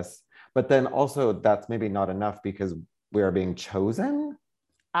Jesus. But then also, that's maybe not enough because we are being chosen.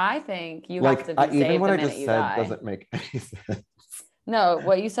 I think you have to be saved even what the I minute just you said die. doesn't make any sense. No,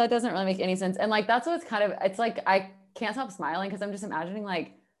 what you said doesn't really make any sense. And like, that's what's kind of, it's like, I can't stop smiling because I'm just imagining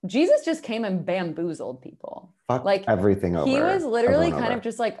like, Jesus just came and bamboozled people. Fucked like everything over. He was literally kind of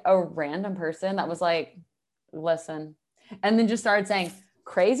just like a random person that was like, listen, and then just started saying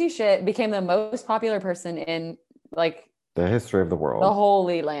crazy shit, became the most popular person in like the history of the world, the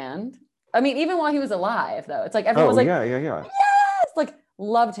Holy Land. I mean, even while he was alive, though, it's like everyone was like, yes, like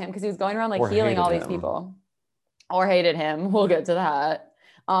loved him because he was going around like healing all these people, or hated him. We'll get to that.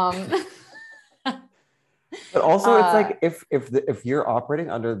 But also, it's like, if you're operating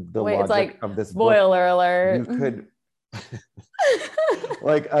under the logic of this spoiler alert, you could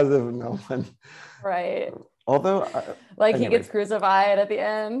like, as if no one, right? Although, like, anyways, he gets crucified at the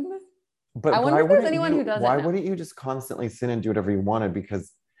end. But I wonder if there's anyone who doesn't. Why wouldn't you just constantly sin and do whatever you wanted?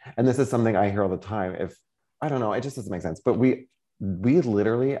 Because, and this is something I hear all the time. If I don't know, it just doesn't make sense. But we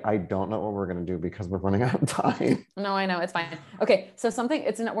literally, I don't know what we're gonna do because we're running out of time. No, I know, it's fine. Okay, so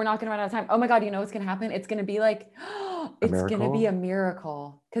we're not gonna run out of time. Oh my God, you know what's gonna happen? It's gonna be like, A it's gonna be a miracle?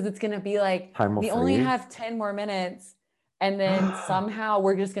 miracle because it's gonna be like, Time will we only freeze. have 10 more minutes and then somehow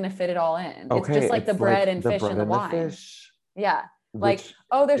we're just gonna fit it all in. It's Okay, just like the it's bread like and the fish bread and the and the wine. fish, Yeah. Like, which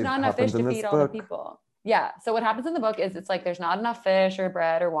oh, there's it not enough fish happens to in this feed all the book. people. Yeah. So what happens in the book is it's like there's not enough fish or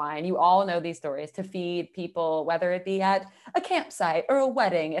bread or wine. You all know these stories to feed people, whether it be at a campsite or a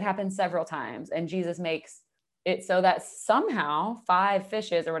wedding. It happens several times. And Jesus makes it so that somehow 5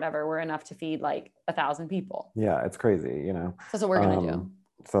 fishes or whatever were enough to feed like 1,000 people. Yeah, it's crazy, you know. So that's what we're gonna do.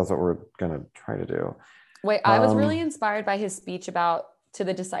 So that's what we're gonna try to do. Wait, I was really Um, inspired by his speech about to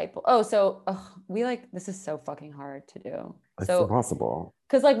the disciple. Oh, so we like this is so fucking hard to do. it's So impossible.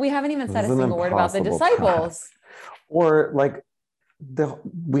 because like we haven't even This said is a an single word about the impossible task. disciples. Or like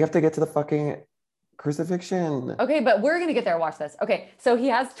we have to get to the fucking crucifixion. Okay, but we're gonna get there. Watch this. Okay, so he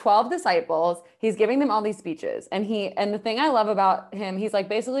has 12 disciples. He's giving them all these speeches, and the thing I love about him, he's like,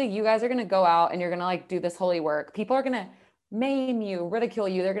 basically, you guys are gonna go out and you're gonna like do this holy work. People are gonna maim you, ridicule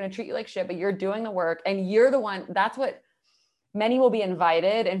you. They're gonna treat you like shit, but you're doing the work, and you're the one. That's what many will be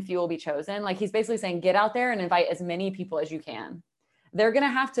invited and few will be chosen. Like he's basically saying, get out there and invite as many people as you can. They're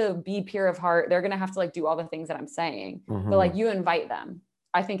gonna have to be pure of heart. They're gonna have to like do all the things that I'm saying, but like you invite them.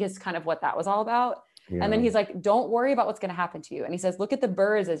 I think is kind of what that was all about. Yeah. And then he's like, don't worry about what's going to happen to you. And he says, look at the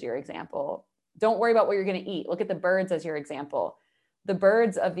birds as your example. Don't worry about what you're going to eat. Look at the birds as your example. The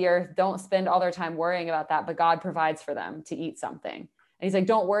birds of the earth don't spend all their time worrying about that, but God provides for them to eat something. And he's like,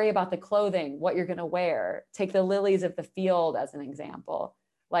 don't worry about the clothing, what you're going to wear. Take the lilies of the field as an example.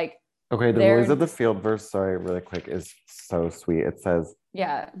 Like, okay, the lilies of the field verse, sorry, really quick, is so sweet. It says,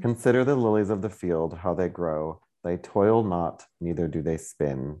 yeah, consider the lilies of the field, how they grow. They toil not, neither do they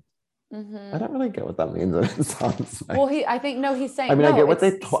spin. I don't really get what that means. It sounds like. Well, I think no, he's saying I mean, no. I get what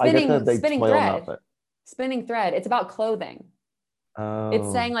I get that they spinning toil thread, not, but spinning thread. It's about clothing.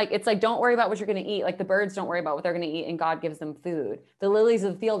 It's saying like don't worry about what you're going to eat. Like the birds don't worry about what they're going to eat, and God gives them food. The lilies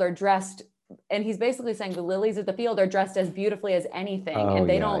of the field are dressed, and he's basically saying the lilies of the field are dressed as beautifully as anything, and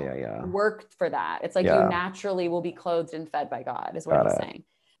they don't work for that. It's like you naturally will be clothed and fed by God, is what he's saying.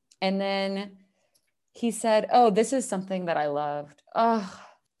 And then he said, "Oh, this is something that I loved. Oh,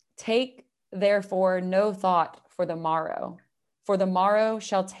 take therefore no thought for the morrow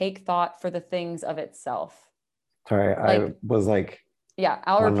shall take thought for the things of itself." Sorry, I was like, yeah,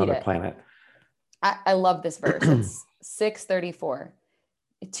 I'll repeat it. Planet. I love this verse. It's 6:34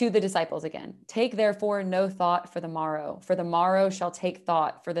 to the disciples again. Take therefore no thought for the morrow shall take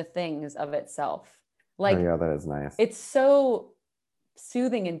thought for the things of itself. Like, oh yeah, that is nice. It's so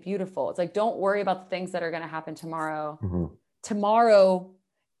soothing and beautiful. It's like, don't worry about the things that are going to happen tomorrow. Tomorrow,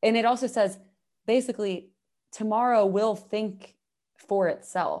 and it also says, basically, tomorrow will think for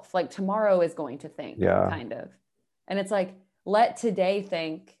itself. Like tomorrow is going to think, kind of. And it's like, let today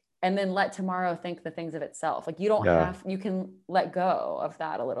think, and then let tomorrow think the things of itself. Like you don't have, you can let go of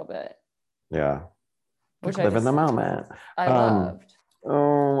that a little bit. Yeah. Which live in the moment. I loved.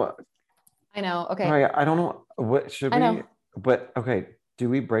 Oh, I know. Okay. Sorry, I don't know. What should we? But okay, do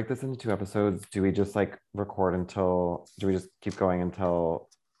we break this into 2 episodes? Do we just like record until? Do we just keep going until?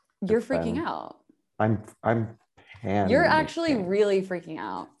 You're freaking out. I'm panicking. You're actually really freaking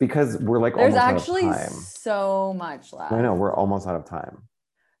out because we're like there's almost actually out of time. So much left. I know we're almost out of time.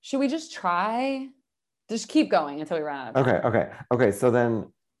 Should we just try? Just keep going until we run out of time. Okay. So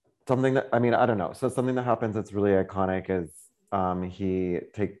then something that I don't know. So something that happens that's really iconic is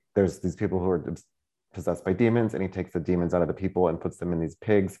there's these people who are possessed by demons, and he takes the demons out of the people and puts them in these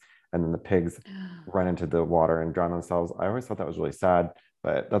pigs, and then the pigs run into the water and drown themselves. I always thought that was really sad,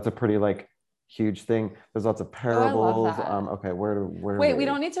 but that's a pretty like huge thing. There's lots of parables. Okay, where wait, we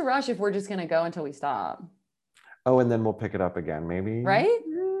don't need to rush if we're just gonna go until we stop. Oh, and then we'll pick it up again, maybe, right?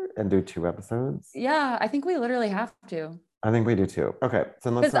 And do 2 episodes. Yeah, I think we literally have to. I think we do too. Okay,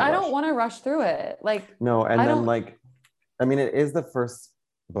 so let's because I don't want to rush through it. Like no, and then like, it is the first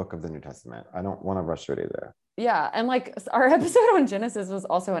book of the New Testament. I don't want to rush through it either. Yeah, and like our episode on Genesis was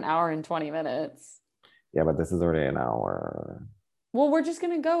also an hour and 20 minutes. Yeah, but this is already an hour. Well, we're just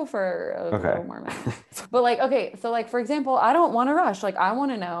gonna go for a little more minutes. But like, okay, so like for example, I don't want to rush. Like, I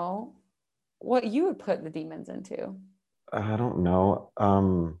want to know what you would put the demons into. I don't know.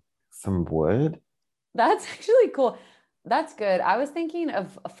 Some wood. That's actually cool. That's good. I was thinking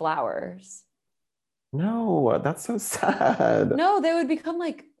of flowers. No, that's so sad. No, they would become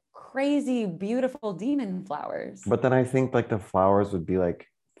like crazy, beautiful demon flowers. But then I think like the flowers would be like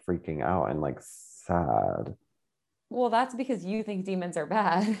freaking out and like sad. Well, that's because you think demons are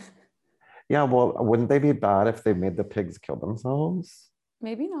bad. Yeah, well, wouldn't they be bad if they made the pigs kill themselves?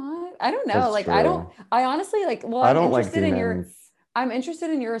 Maybe not. I don't know. That's Like, true. I honestly like, well, I don't like demons. I'm interested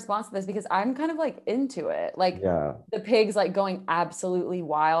in your response to this because I'm kind of like into it. Like Yeah. the pigs like going absolutely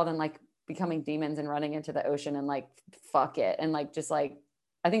wild and like becoming demons and running into the ocean and like fuck it. And like just like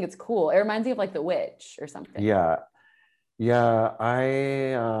I think it's cool. It reminds me of like the witch or something. Yeah. Yeah.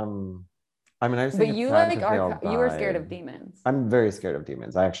 I mean, I just But think it's you sad like because they all you are scared died. of demons. I'm very scared of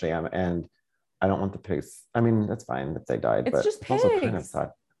demons. I actually am. And I don't want the pigs. I mean, that's fine if they died, It's but just it's also kind of pigs.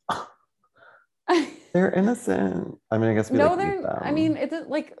 sad. They're innocent. I mean, I guess we No, like eat they're, I mean, them. it's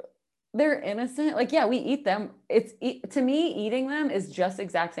like they're innocent. Like, yeah, we eat them. To me, eating them is just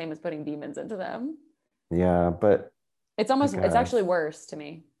exact same as putting demons into them. Yeah, but I It's actually guess. worse to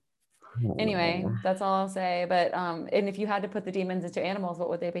me. I don't Anyway, know. that's all I'll say. But and if you had to put the demons into animals, what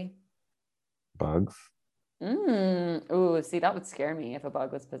would they be? Bugs. Ooh, see, that would scare me if a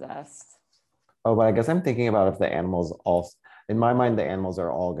bug was possessed. Oh, but I guess I'm thinking about if the animals all, in my mind, the animals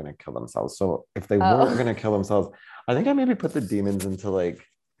are all going to kill themselves. So if they weren't Oh, going to kill themselves, I think I maybe put the demons into like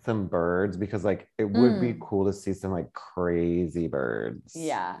some birds because like it would be mm, cool to see some like crazy birds.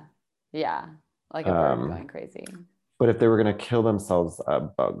 yeah, yeah, like a bird Um, going crazy. but if they were going to kill themselves,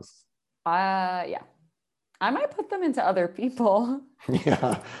 bugs. Yeah, I might put them into other people.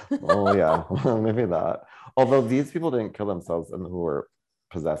 Yeah. Oh, yeah. Maybe that. Although these people didn't kill themselves and who were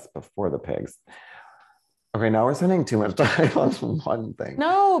possessed before the pigs. Okay, now we're spending too much time on one thing.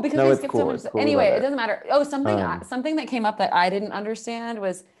 No, because No, we it's skipped so cool. much. It's cool. We Anyway, love it it. doesn't matter. Oh, Um, something that came up that I didn't understand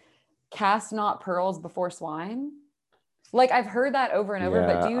was cast not pearls before swine. Like I've heard that over and over,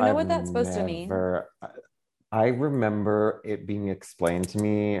 but do yeah, you know I've what that's supposed to mean? never. I remember it being explained to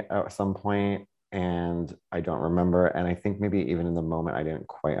me at some point, and I don't remember. And I think maybe even in the moment, I didn't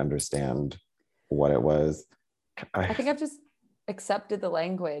quite understand what it was. I I, think I've just accepted the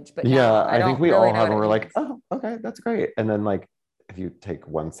language, but yeah, now I I think don't we really all know have, what and it we're like, means. oh, okay, that's great. And then, like, if you take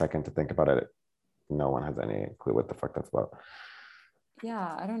 1 second to think about it, no one has any clue what the fuck that's about.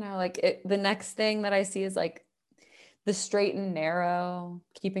 Yeah, I don't know. The next thing that I see is like the straight and narrow,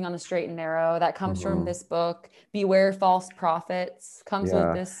 keeping on the straight and narrow. That comes from Mhm. this book. Beware false prophets comes with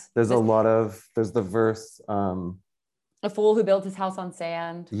Yeah, there's a this lot of, there's the verse, a fool who built his house on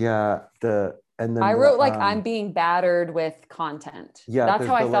sand. yeah, and then I wrote like I'm being battered with content. yeah, That's there's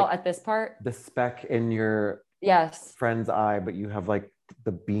how I the felt like at this part. the speck in your Yes. friend's eye, but you have like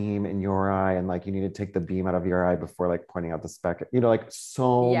the beam in your eye, and like you need to take the beam out of your eye before like pointing out the speck. You know, like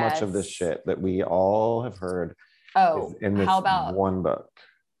so much of this Yes. shit that we all have heard is Oh, in how this about one book.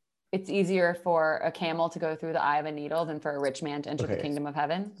 it's easier for a camel to go through the eye of a needle than for a rich man to enter the Okay. kingdom of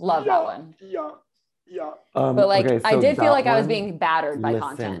heaven? Love that Yeah, one. yeah, yeah. But Okay, like I so did feel that like I was one, being battered by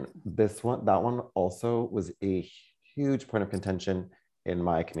content. listen, this one, that one also was a huge point of contention in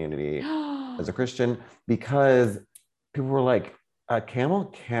my community as a Christian because people were like, a camel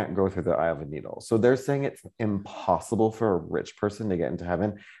can't go through the eye of a needle. So they're saying it's impossible for a rich person to get into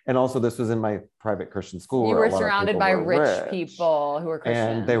heaven. And also, this was in my private Christian school You where a were lot of surrounded people by were rich rich. people who were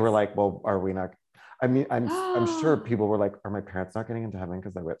And they were Christians. like, well, are we not? I mean, I'm sure people were like, are my parents not getting into heaven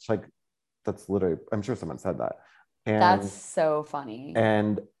because they're rich? Like, that's literally, I'm sure someone said that. That's And so funny.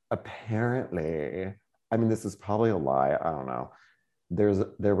 and apparently, I mean, this is probably a lie. I don't know.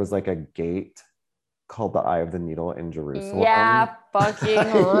 There was like a gate called the Eye of the Needle in Jerusalem. Yeah, fucking I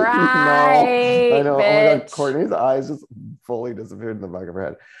know, I right, know. Oh my God, bitch. Courtney's eyes just fully disappeared in the back of her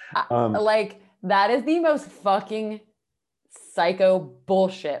head. Um, Like that is the most fucking psycho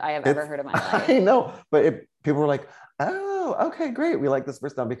bullshit I have ever it's heard in my life. I know, but people were like, "Oh, okay, great, we like this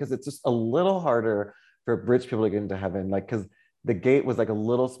verse now," because it's just a little harder for rich people to get into heaven, like because the gate was like a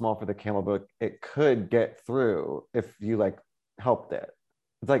little small for the camel, but it could get through if you like helped it.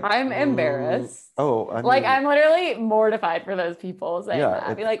 It's like, I'm embarrassed. oh, I Like mean, I'm literally mortified for those people saying yeah,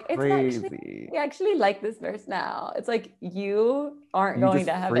 that. Be it's like, it's actually crazy. we actually like this verse now. It's like you aren't You going just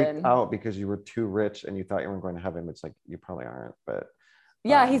to freaked heaven. out because you were too rich and you thought you weren't going to heaven, which like you probably aren't, but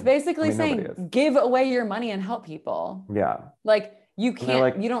Yeah, he's I basically mean nobody saying is. give away your money and help people. Yeah. Like you And they're can't,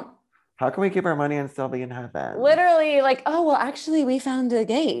 like, you don't how can we keep our money and still be in heaven? literally like, oh, well, actually, we found a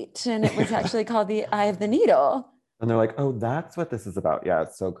gate and it was Yeah. actually called the Eye of the Needle. And they're like, oh, that's what this is about. Yeah,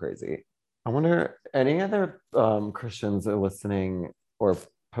 it's so crazy. I wonder any other Christians are listening or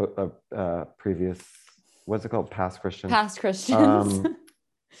previous, what's it called? Past Christians. Past Christians. Um,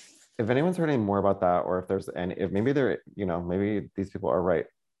 if anyone's heard any more about that, or if there's any, if maybe they're, maybe these people are right.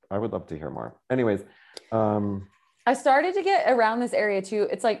 I would love to hear more. Anyways, um, I started to get around this area too.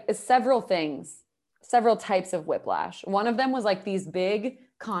 It's several things, several types of whiplash. One of them was like these big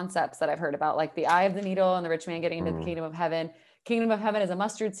concepts that I've heard about, like the eye of the needle and the rich man getting into the mm, kingdom of heaven, kingdom of heaven is a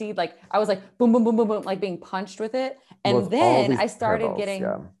mustard seed. Like I was like, boom, boom, boom, boom, boom, like being punched with it. Well, And it's all then these I started parables, yeah.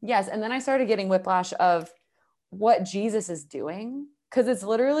 getting, yes. And then I started getting whiplash of what Jesus is doing. Cause it's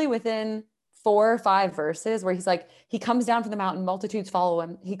literally within 4 or 5 verses where he's like, he comes down from the mountain, multitudes follow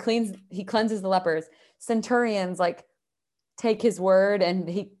him. He cleanses the lepers. Centurions like take his word and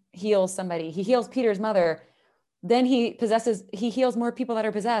he heals somebody. He heals Peter's mother. Then he heals more people that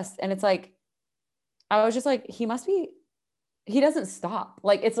are possessed. And it's like, I was just like, he doesn't stop.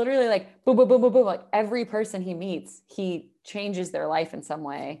 Like it's literally like boom, boom, boom, boom, boom. Like every person he meets, he changes their life in some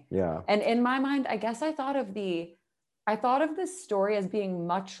way. Yeah. And in my mind, I guess I thought of this story as being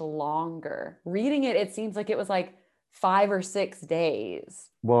much longer. Reading it, it seems like it was like 5 or 6 days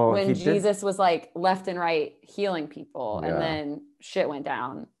Well, when he did. Jesus was like left and right healing people, and Yeah. then shit went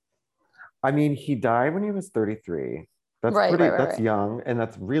down. I mean, he died when he was 33. That's Right, pretty, right, right, that's right. young, and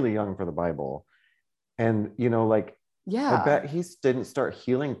that's really young for the Bible. And, you know, like, I Yeah. bet he didn't start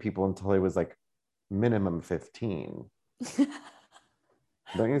healing people until he was like minimum 15.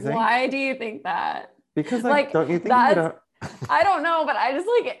 Don't you think? Why do you think that? Because, like, Like don't you think he would that's have? I don't know, but I just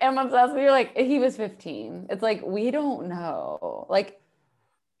like am obsessed with you. Like he was 15. It's like we don't know. Like,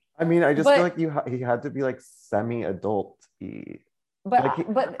 I mean, I just feel but like he had to be like semi-adult-y.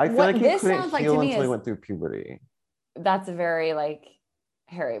 Like but I feel like what he this couldn't sounds like to heal me until he is went through puberty. that's very like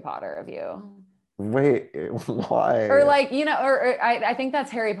Harry Potter of you. Wait, Or why? like, or I think that's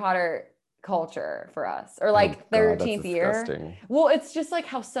Harry Potter culture for us. Or Oh like God, that's 13th year. disgusting. Well, it's just like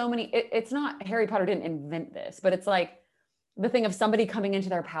how so many it's not Harry Potter didn't invent this, but it's like the thing of somebody coming into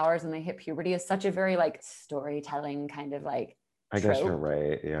their powers when they hit puberty is such a very like storytelling kind of like I guess you're trope.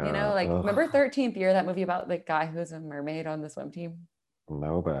 right. Yeah. Like Ugh. remember 13th year, that movie about the guy who's a mermaid on the swim team?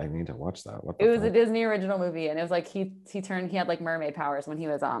 No, but I need to watch that. What It the was a fuck? Disney original movie, and it was like he had like mermaid powers when he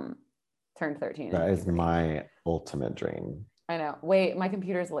was turned 13 in That is puberty. my ultimate dream. I know. Wait, my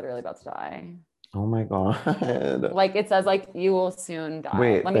computer is literally about to die. Oh my God. Like it says like you will soon die.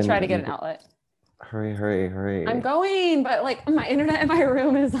 Wait, Let me try then to get an outlet. hurry, hurry, I'm hurry. going, but like my internet in my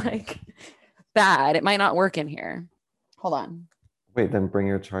room is like bad. It might not work in here. Hold on. Wait, then bring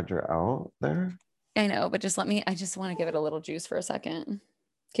your charger out there. I know, but I just want to give it a little juice for a second.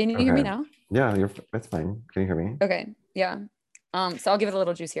 Can you hear me Okay. now? Yeah, it's fine. Can you hear me? Okay. Yeah. So I'll give it a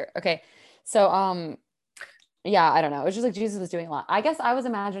little juice here. Okay. So yeah, I don't know. It's just like Jesus was doing a lot. I guess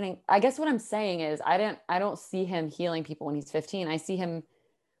what I'm saying is I don't see him healing people when he's 15. I see him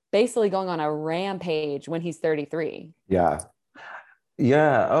basically going on a rampage when he's 33. Yeah.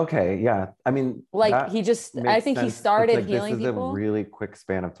 Yeah. Okay. Yeah. I mean, Like that I makes think he sense. It's started like this healing is a people. really quick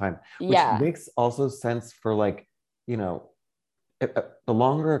span of time, which Yeah. makes also sense for like, you know, the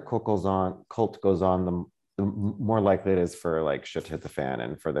longer a cult goes on, the more likely it is for like shit to hit the fan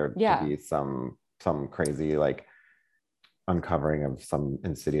and for there to Yeah. be some crazy like uncovering of some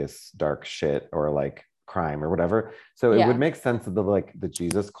insidious dark shit or like crime or whatever. So it would Yeah. make sense that the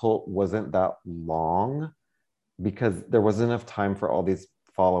Jesus cult wasn't that long because there wasn't enough time for all these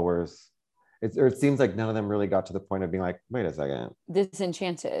followers. It seems like none of them really got to the point of being like, wait a second.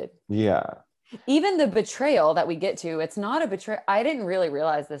 Disenchanted. Yeah. Even the betrayal that we get to, it's not a betrayal. I didn't really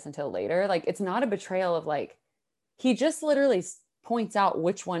realize this until later. Like, it's not a betrayal of like, he just literally points out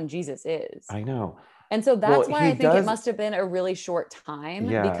which one Jesus is. I know. And so Well, that's why he I think it does. must have been a really short time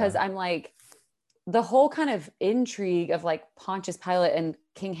because Yeah. I'm like, the whole kind of intrigue of like Pontius Pilate and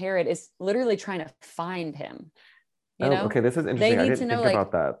King Herod is literally trying to find him. You Oh, know, okay. This is they interesting. I need to didn't know think like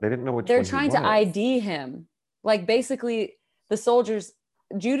about that. They didn't know which they're one he trying to was. ID him. Like basically, the soldiers,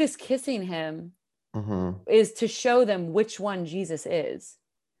 Judas kissing him Mm-hmm. is to show them which one Jesus is.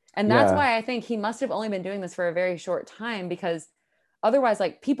 And that's Yeah. why I think he must have only been doing this for a very short time because otherwise,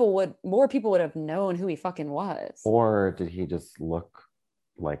 like more people would have known who he fucking was. Or did he just look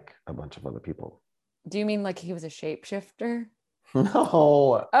like a bunch of other people? Do you mean like he was a shapeshifter?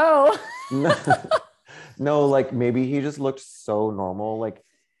 No. Oh, No. No, like maybe he just looked so normal. Like,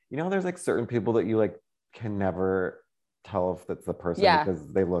 you know, there's like certain people that you like can never tell if that's the person yeah. because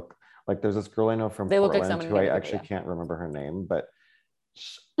they look like there's this girl I know from They look like Portland so who I many people. actually Yeah. can't remember her name, but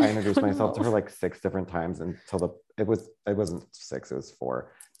I introduced myself to her like 6 different times until it wasn't 6, it was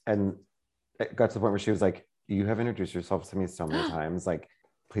 4. And it got to the point where she was like, you have introduced yourself to me so many times, like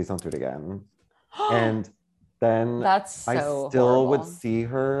please don't do it again. And then That's I so still would horrible. see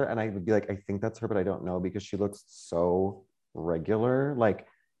her and I would be like, I think that's her, but I don't know because she looks so regular. Like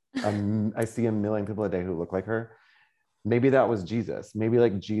I see a million people a day who look like her. Maybe that was Jesus. Maybe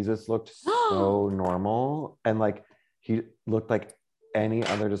like Jesus looked so normal and like he looked like any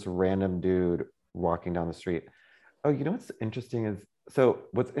other just random dude walking down the street. Oh, you know what's interesting is So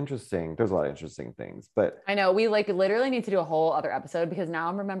what's interesting, there's a lot of interesting things, but I know we like literally need to do a whole other episode because now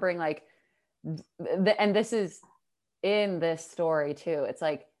I'm remembering like and this is in this story too. It's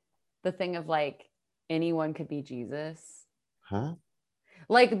like the thing of like anyone could be Jesus. huh?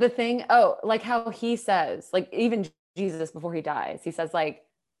 Like the thing, like how he says, like even Jesus before he dies, he says like,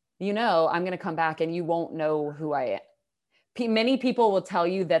 I'm going to come back and you won't know who I am. Many people will tell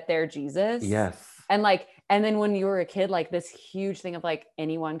you that they're Jesus. Yes. And then when you were a kid, like this huge thing of like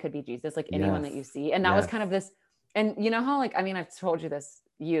anyone could be Jesus, like anyone that you Yes. see. And that was Yes. kind of this, and you know how, like, I mean, I've told you this,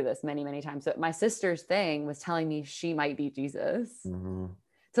 many, many times. So my sister's thing was telling me she might be Jesus Mhm.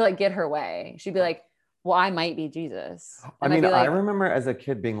 to like get her way. She'd be like, well, I might be Jesus. I And I'd mean, be I like, remember as a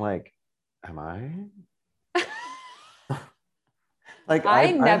kid being like, am I? Like I I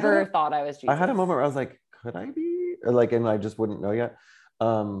had never thought I was I had a Jesus. moment where I was like, could I be? Or like, and I just wouldn't know yet.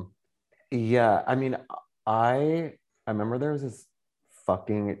 Um, yeah, I mean, I I remember there was this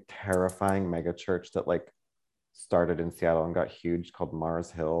fucking terrifying mega church that like started in Seattle and got huge called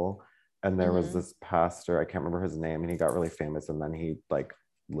Mars Hill. And there was Mm-hmm. this pastor, I can't remember his name, and he got really famous. And then he like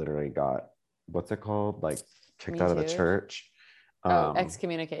literally got, what's it called? Like kicked Me out of the too. church, Oh, um,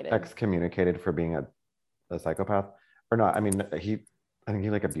 excommunicated. excommunicated for being a psychopath. Or not, I mean, I think he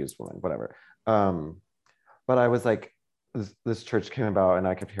like abused women, whatever. Um, but I was like, this church came about and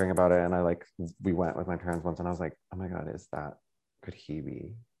I kept hearing about it. And I like, we went with my parents once and I was like, oh my God, could he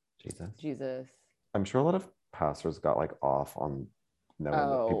be Jesus? Jesus. I'm sure a lot of pastors got like off on knowing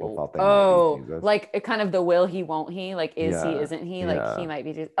that people Oh, thought they might be oh, Jesus. like it kind of the will he, won't he? Like, is he, Yeah. isn't he? Like, he Yeah. might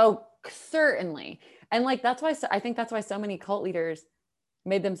be Jesus. Oh, certainly. And like, that's why I think that's why so many cult leaders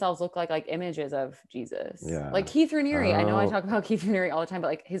made themselves look like images of Jesus. Like Yeah. Keith Raniere. I know I Oh, talk about Keith Raniere all the time, but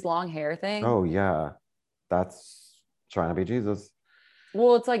like his long hair thing. oh yeah. That's trying to be Jesus.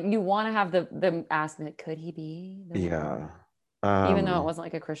 Well, it's like you want to have the ask that could he be the one? Yeah. Even though it Um, wasn't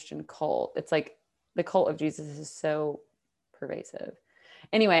like a Christian cult. It's like the cult of Jesus is so pervasive.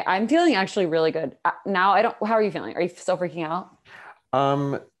 Anyway, I'm feeling actually really good. Now I don't how are you feeling? Are you still freaking out?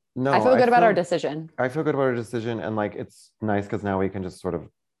 um, I no, feel good about our decision. I feel good about our decision, and like it's nice because now we can just sort of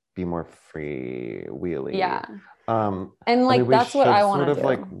be more free wheelie. Yeah. And I mean, like we that's what should I sort want of to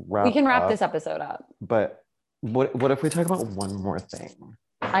like do. We wrap can wrap this up, episode up. but what if we talk about one more thing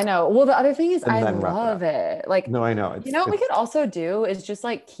I know. Well, the other thing is and I then wrap it love up? it. Like, No, I know you know what we it's could also do is just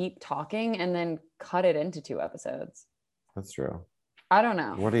like keep talking and then cut it into 2 episodes. that's true. I don't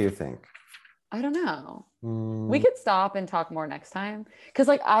know. What do you think? I don't know. We Mm, could stop and talk more next time. Cause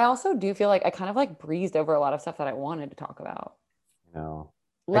like I also do feel like I kind of like breezed over a lot of stuff that I wanted to talk about. no,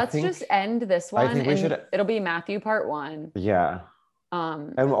 Let's just end this I one think we and should. it'll be Matthew part one. Yeah,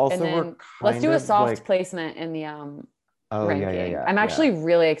 and And also we're then let's kind do a of soft like, placement in the oh yeah, yeah, ranking. yeah, I'm yeah. actually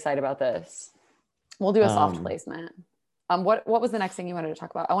really excited about this. We'll do a soft Um, placement. What was the next thing you wanted to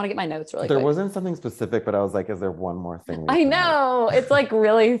talk about? I want to get my notes really there quick. wasn't something specific, but I was like, is there one more thing we I can like? know. It's like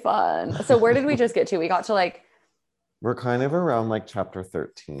really fun. So where did we just get to? We got to like, We're kind of around like chapter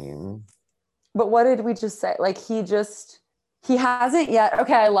 13. but what did we just say? Like he hasn't yet.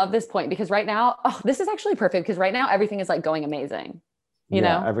 Okay, I love this point because right now, oh, this is actually perfect because right now everything is like going amazing. You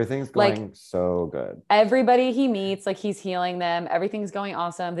Yeah, know? everything's Like going so good. everybody he meets, like he's healing them. Everything's going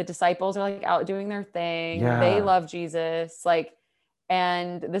awesome. The disciples are like out doing their thing. They Yeah. love Jesus. Like,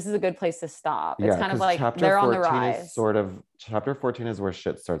 and this is a good place to stop. It's Yeah, kind of because like they're on the rise. chapter 14 is where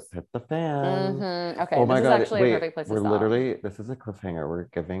shit starts to hit the fan. Okay, Oh this my is God. actually a Wait, perfect place to we're stop. literally, this is a cliffhanger. We're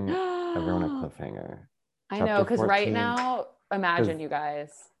giving everyone a cliffhanger. I know, Chapter because right 14, now, because imagine you guys.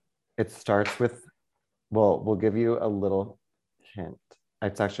 it starts with, well, we'll give you a little hint.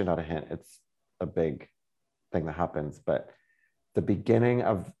 It's actually not a hint, it's a big thing that happens, but the beginning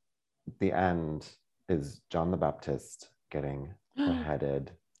of the end is John the Baptist getting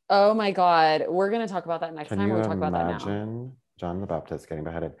beheaded. Oh my God. We're going to talk about that next Can time. you We'll talk about that now. imagine John the Baptist getting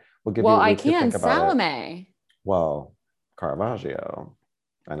beheaded? We'll give you Well, a I week to can. think about it. Salome. Well, Caravaggio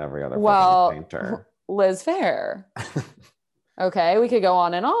and every other fucking Well, painter. Liz Fair. Okay, we could go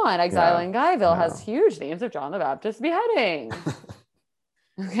on and on. Yeah, Exiling Guyville has no. huge themes of John the Baptist beheading.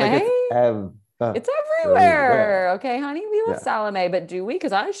 Like Okay. It's everywhere. everywhere. Okay, honey. We love Yeah, Salome, but do we?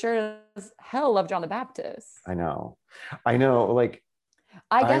 Because I sure as hell love John the Baptist. I know. I know. Like,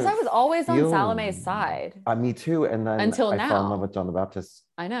 I guess I I was always on feel Salome's side me too. And then until I fell in love now. with John the Baptist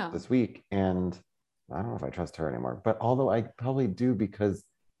I know. this week. And I don't know if I trust her anymore. But although I probably do because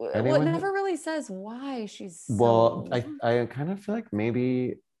Well, it anyone never really says why she's well, so. I kind of feel like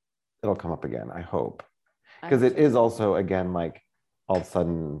maybe it'll come up again. I hope. I Because hope it so is too. also again like all of a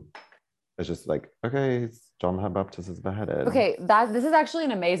sudden it's just like, okay, John the Baptist is beheaded. Okay, this is actually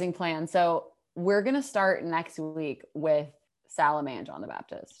an amazing plan. So we're gonna start next week with Salam and John the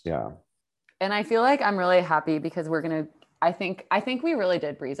Baptist. Yeah. And I feel like I'm really happy because I think we really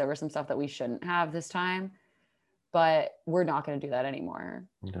did breeze over some stuff that we shouldn't have this time, but we're not going to do that anymore.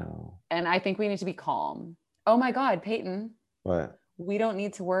 No. And I think we need to be calm. Oh my God, Payton. What? We don't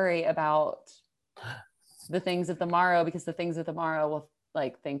need to worry about the things of tomorrow because the things of tomorrow will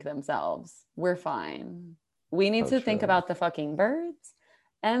like think themselves. We're fine. We need to think about the fucking birds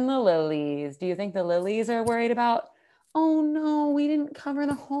and the lilies. Do you think the lilies are worried about, oh no, we didn't cover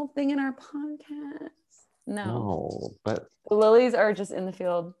the whole thing in our podcast? No, but the lilies are just in the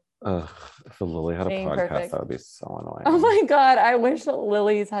field. Ugh, if a lily had a podcast, perfect. That would be so annoying. Oh my God, I wish the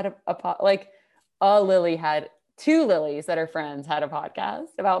lilies had a lily had two lilies that are friends had a podcast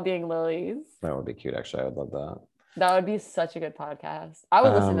about being lilies. That would be cute, actually. I would love that. That would be such a good podcast. I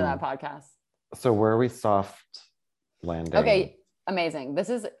would listen to that podcast. So where are we soft landing? Okay, amazing.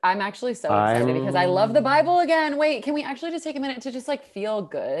 I'm actually so excited because I love the Bible again. Wait, can we actually just take a minute to just like feel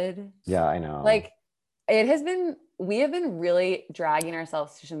good? Yeah, I know. Like we have been really dragging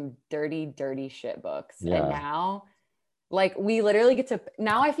ourselves to some dirty, dirty shit books. Yeah. And now like we literally get to,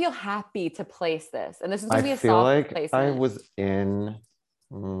 now I feel happy to place this. And this is going to be a soft placement. I was in,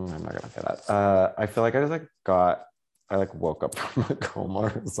 I'm not going to say that. I feel like I woke up from a coma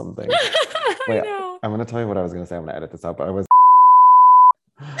or something. Wait, I know. I'm going to tell you what I was going to say. I'm going to edit this out, but I was.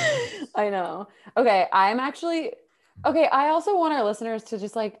 I know. Okay. I also want our listeners to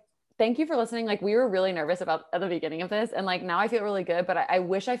just like, thank you for listening. Like we were really nervous about at the beginning of this. And like, now I feel really good, but I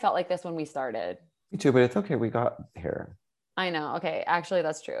wish I felt like this when we started. Me too, but it's okay. We got here. I know. Okay. Actually,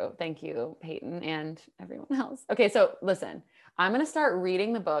 that's true. Thank you, Payton, and everyone else. Okay. So listen, I'm going to start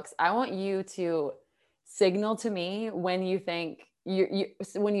reading the books. I want you to signal to me when you think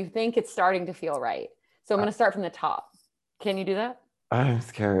when you think it's starting to feel right. So I'm going to start from the top. Can you do that? I'm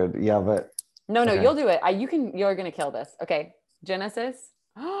scared. Yeah, but no, okay. You'll do it. You're going to kill this. Okay. Genesis.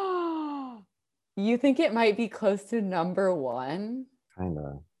 You think it might be close to number 1? Kind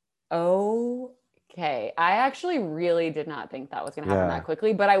of. Oh, okay. I actually really did not think that was going to happen that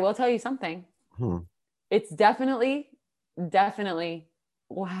quickly, but I will tell you something. It's definitely,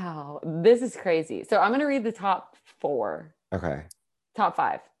 wow, this is crazy. So I'm going to read the top 4. Okay. Top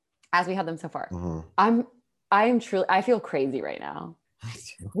 5 as we have them so far. I feel crazy right now.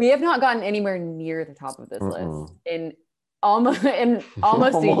 We have not gotten anywhere near the top of this list in almost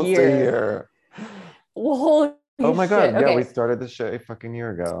a year. Well, oh my God. Okay. Yeah, we started this show a fucking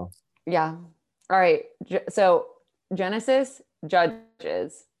year ago. Yeah. All right. So Genesis,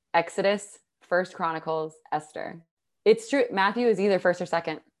 Judges, Exodus, First Chronicles, Esther. It's true. Matthew is either first or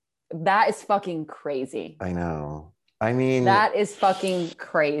second. That is fucking crazy. I know. I mean, that is fucking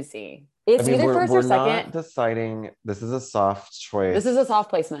crazy. It's either first or second. We're not deciding. This is a soft choice. This is a soft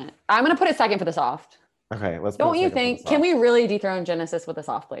placement. I'm going to put it second for the soft. Okay. Let's. Don't you think? Can we really dethrone Genesis with a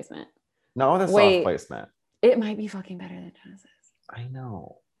soft placement? Not with a soft placement. It might be fucking better than Genesis. I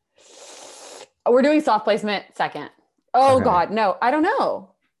know. We're doing soft placement second. Oh okay. God, no, I don't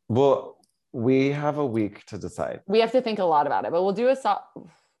know. Well, we have a week to decide. We have to think a lot about it, but we'll do a soft.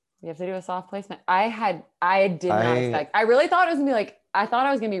 We have to do a soft placement. I did not expect. I really thought it was gonna be like. I thought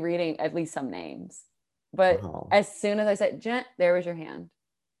I was gonna be reading at least some names, but as soon as I said Jen, there was your hand.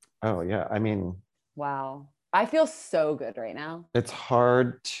 Oh yeah, I mean. Wow. I feel so good right now. It's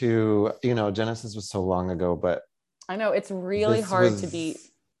hard to, Genesis was so long ago, but I know it's really hard to beat.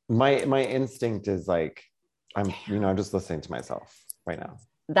 My instinct is like, I'm just listening to myself right now.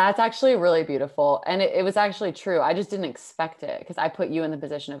 That's actually really beautiful. And it was actually true. I just didn't expect it because I put you in the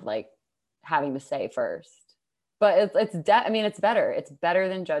position of like having to say first. But it's better. It's better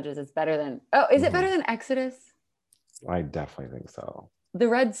than Judges. It's better than, is it better than Exodus? I definitely think so. The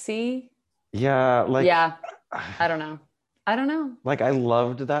Red Sea? Yeah. I don't know. Like I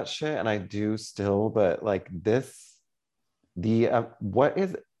loved that shit and I do still, but like what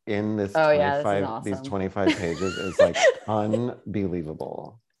is in this 25, these 25 pages is like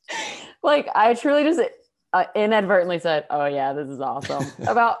unbelievable. Like I truly just inadvertently said, oh yeah, this is awesome.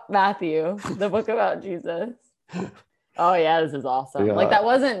 About Matthew, the book about Jesus. Oh yeah, this is awesome. Yeah. Like that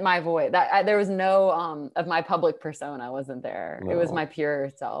wasn't my voice. There was no of my public persona wasn't there. No. It was my pure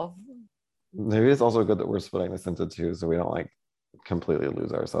self. Maybe it's also good that we're splitting this into 2 so we don't like completely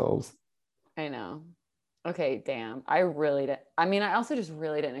lose ourselves. I know. Okay, damn. I really did. I mean, I also just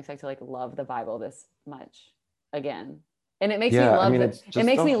really didn't expect to like love the Bible this much again. And it makes me love it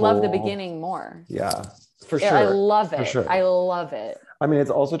makes me love the beginning more. Yeah, for sure. I love it. For sure. I love it. I mean,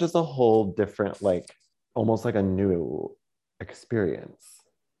 it's also just a whole different, like almost like a new experience.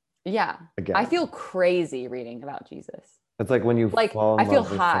 Yeah. Again. I feel crazy reading about Jesus. It's like when you fall in love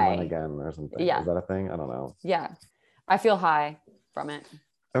with someone again or something. Yeah. Is that a thing? I don't know. Yeah. I feel high from it.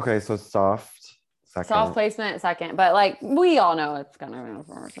 Okay, so soft second. Soft placement second, but like we all know it's gonna be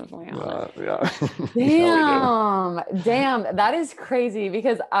first. Yeah. Damn, that is crazy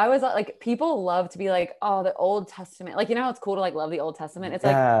because I was like, people love to be like, oh, the Old Testament. Like, you know how it's cool to like love the Old Testament? It's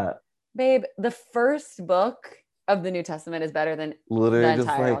like, babe, the first book of the New Testament is better than literally the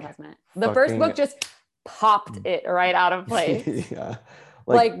entire like Old Testament. The first book just popped it right out of place. Yeah.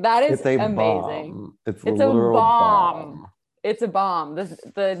 Like that is it's a amazing. bomb. It's a It's literal a bomb. It's a bomb.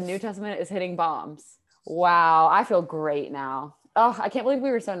 The New Testament is hitting bombs. Wow, I feel great now. Oh, I can't believe we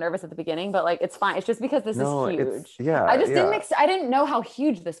were so nervous at the beginning, but like it's fine. It's just because this is huge. I just I didn't know how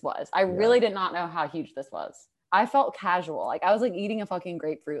huge this was. I really did not know how huge this was. I felt casual. Like I was like eating a fucking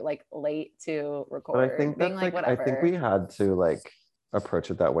grapefruit like late to record. But I think being that's like whatever. I think we had to like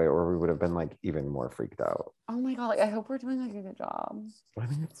approach it that way or we would have been like even more freaked out. Oh my god, like I hope we're doing like a good job. I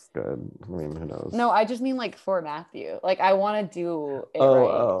think it's good. I mean, who knows? No, I just mean like for Matthew. Like I want to do it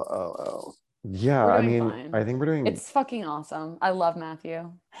right. Yeah, I mean, fine. I think we're doing it's fucking awesome. I love Matthew.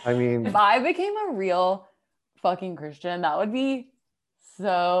 I mean, if I became a real fucking Christian, that would be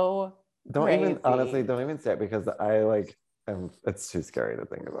so crazy. Don't even say it because I like it's too scary to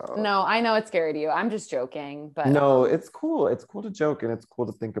think about. No, I know it's scary to you. I'm just joking, but no, it's cool. It's cool to joke and it's cool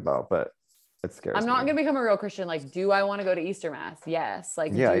to think about, but it scares I'm not gonna become a real Christian. Like, do I want to go to Easter Mass? Yes.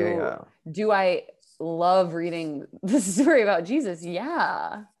 Like, do I love reading the story about Jesus?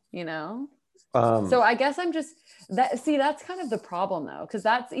 Yeah, you know. So I guess I'm just that's kind of the problem though, because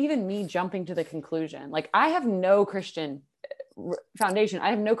that's even me jumping to the conclusion. Like I have no Christian foundation.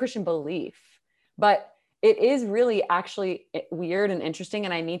 I have no Christian belief, but it is really actually weird and interesting.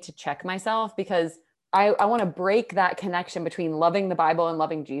 And I need to check myself because I want to break that connection between loving the Bible and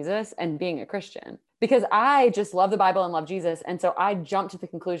loving Jesus and being a Christian. Because I just love the Bible and love Jesus. And so I jumped to the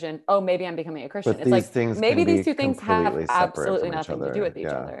conclusion, oh, maybe I'm becoming a Christian. But it's like, maybe these two things have absolutely nothing to do with each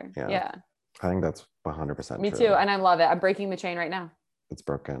other. Yeah. I think that's 100% Me true. too. And I love it. I'm breaking the chain right now. It's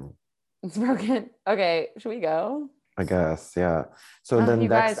broken. It's broken. Okay. Should we go? I guess. Yeah. So then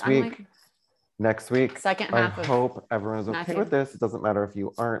next week, second half I hope everyone's okay with this. It doesn't matter if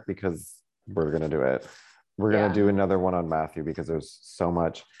you aren't because we're going to do it. We're going to do another one on Matthew because there's so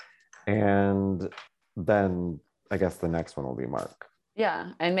much. And then I guess the next one will be Mark.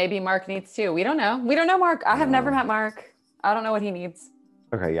 Yeah. And maybe Mark needs too. We don't know. We don't know Mark. I have never met Mark. I don't know what he needs.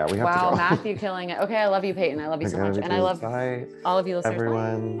 Okay, yeah, we have to go. Wow, Matthew killing it. Okay, I love you, Payton. I love you so much. And I love all of you listeners.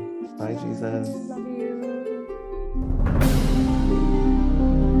 Everyone. Bye, Jesus. Love you.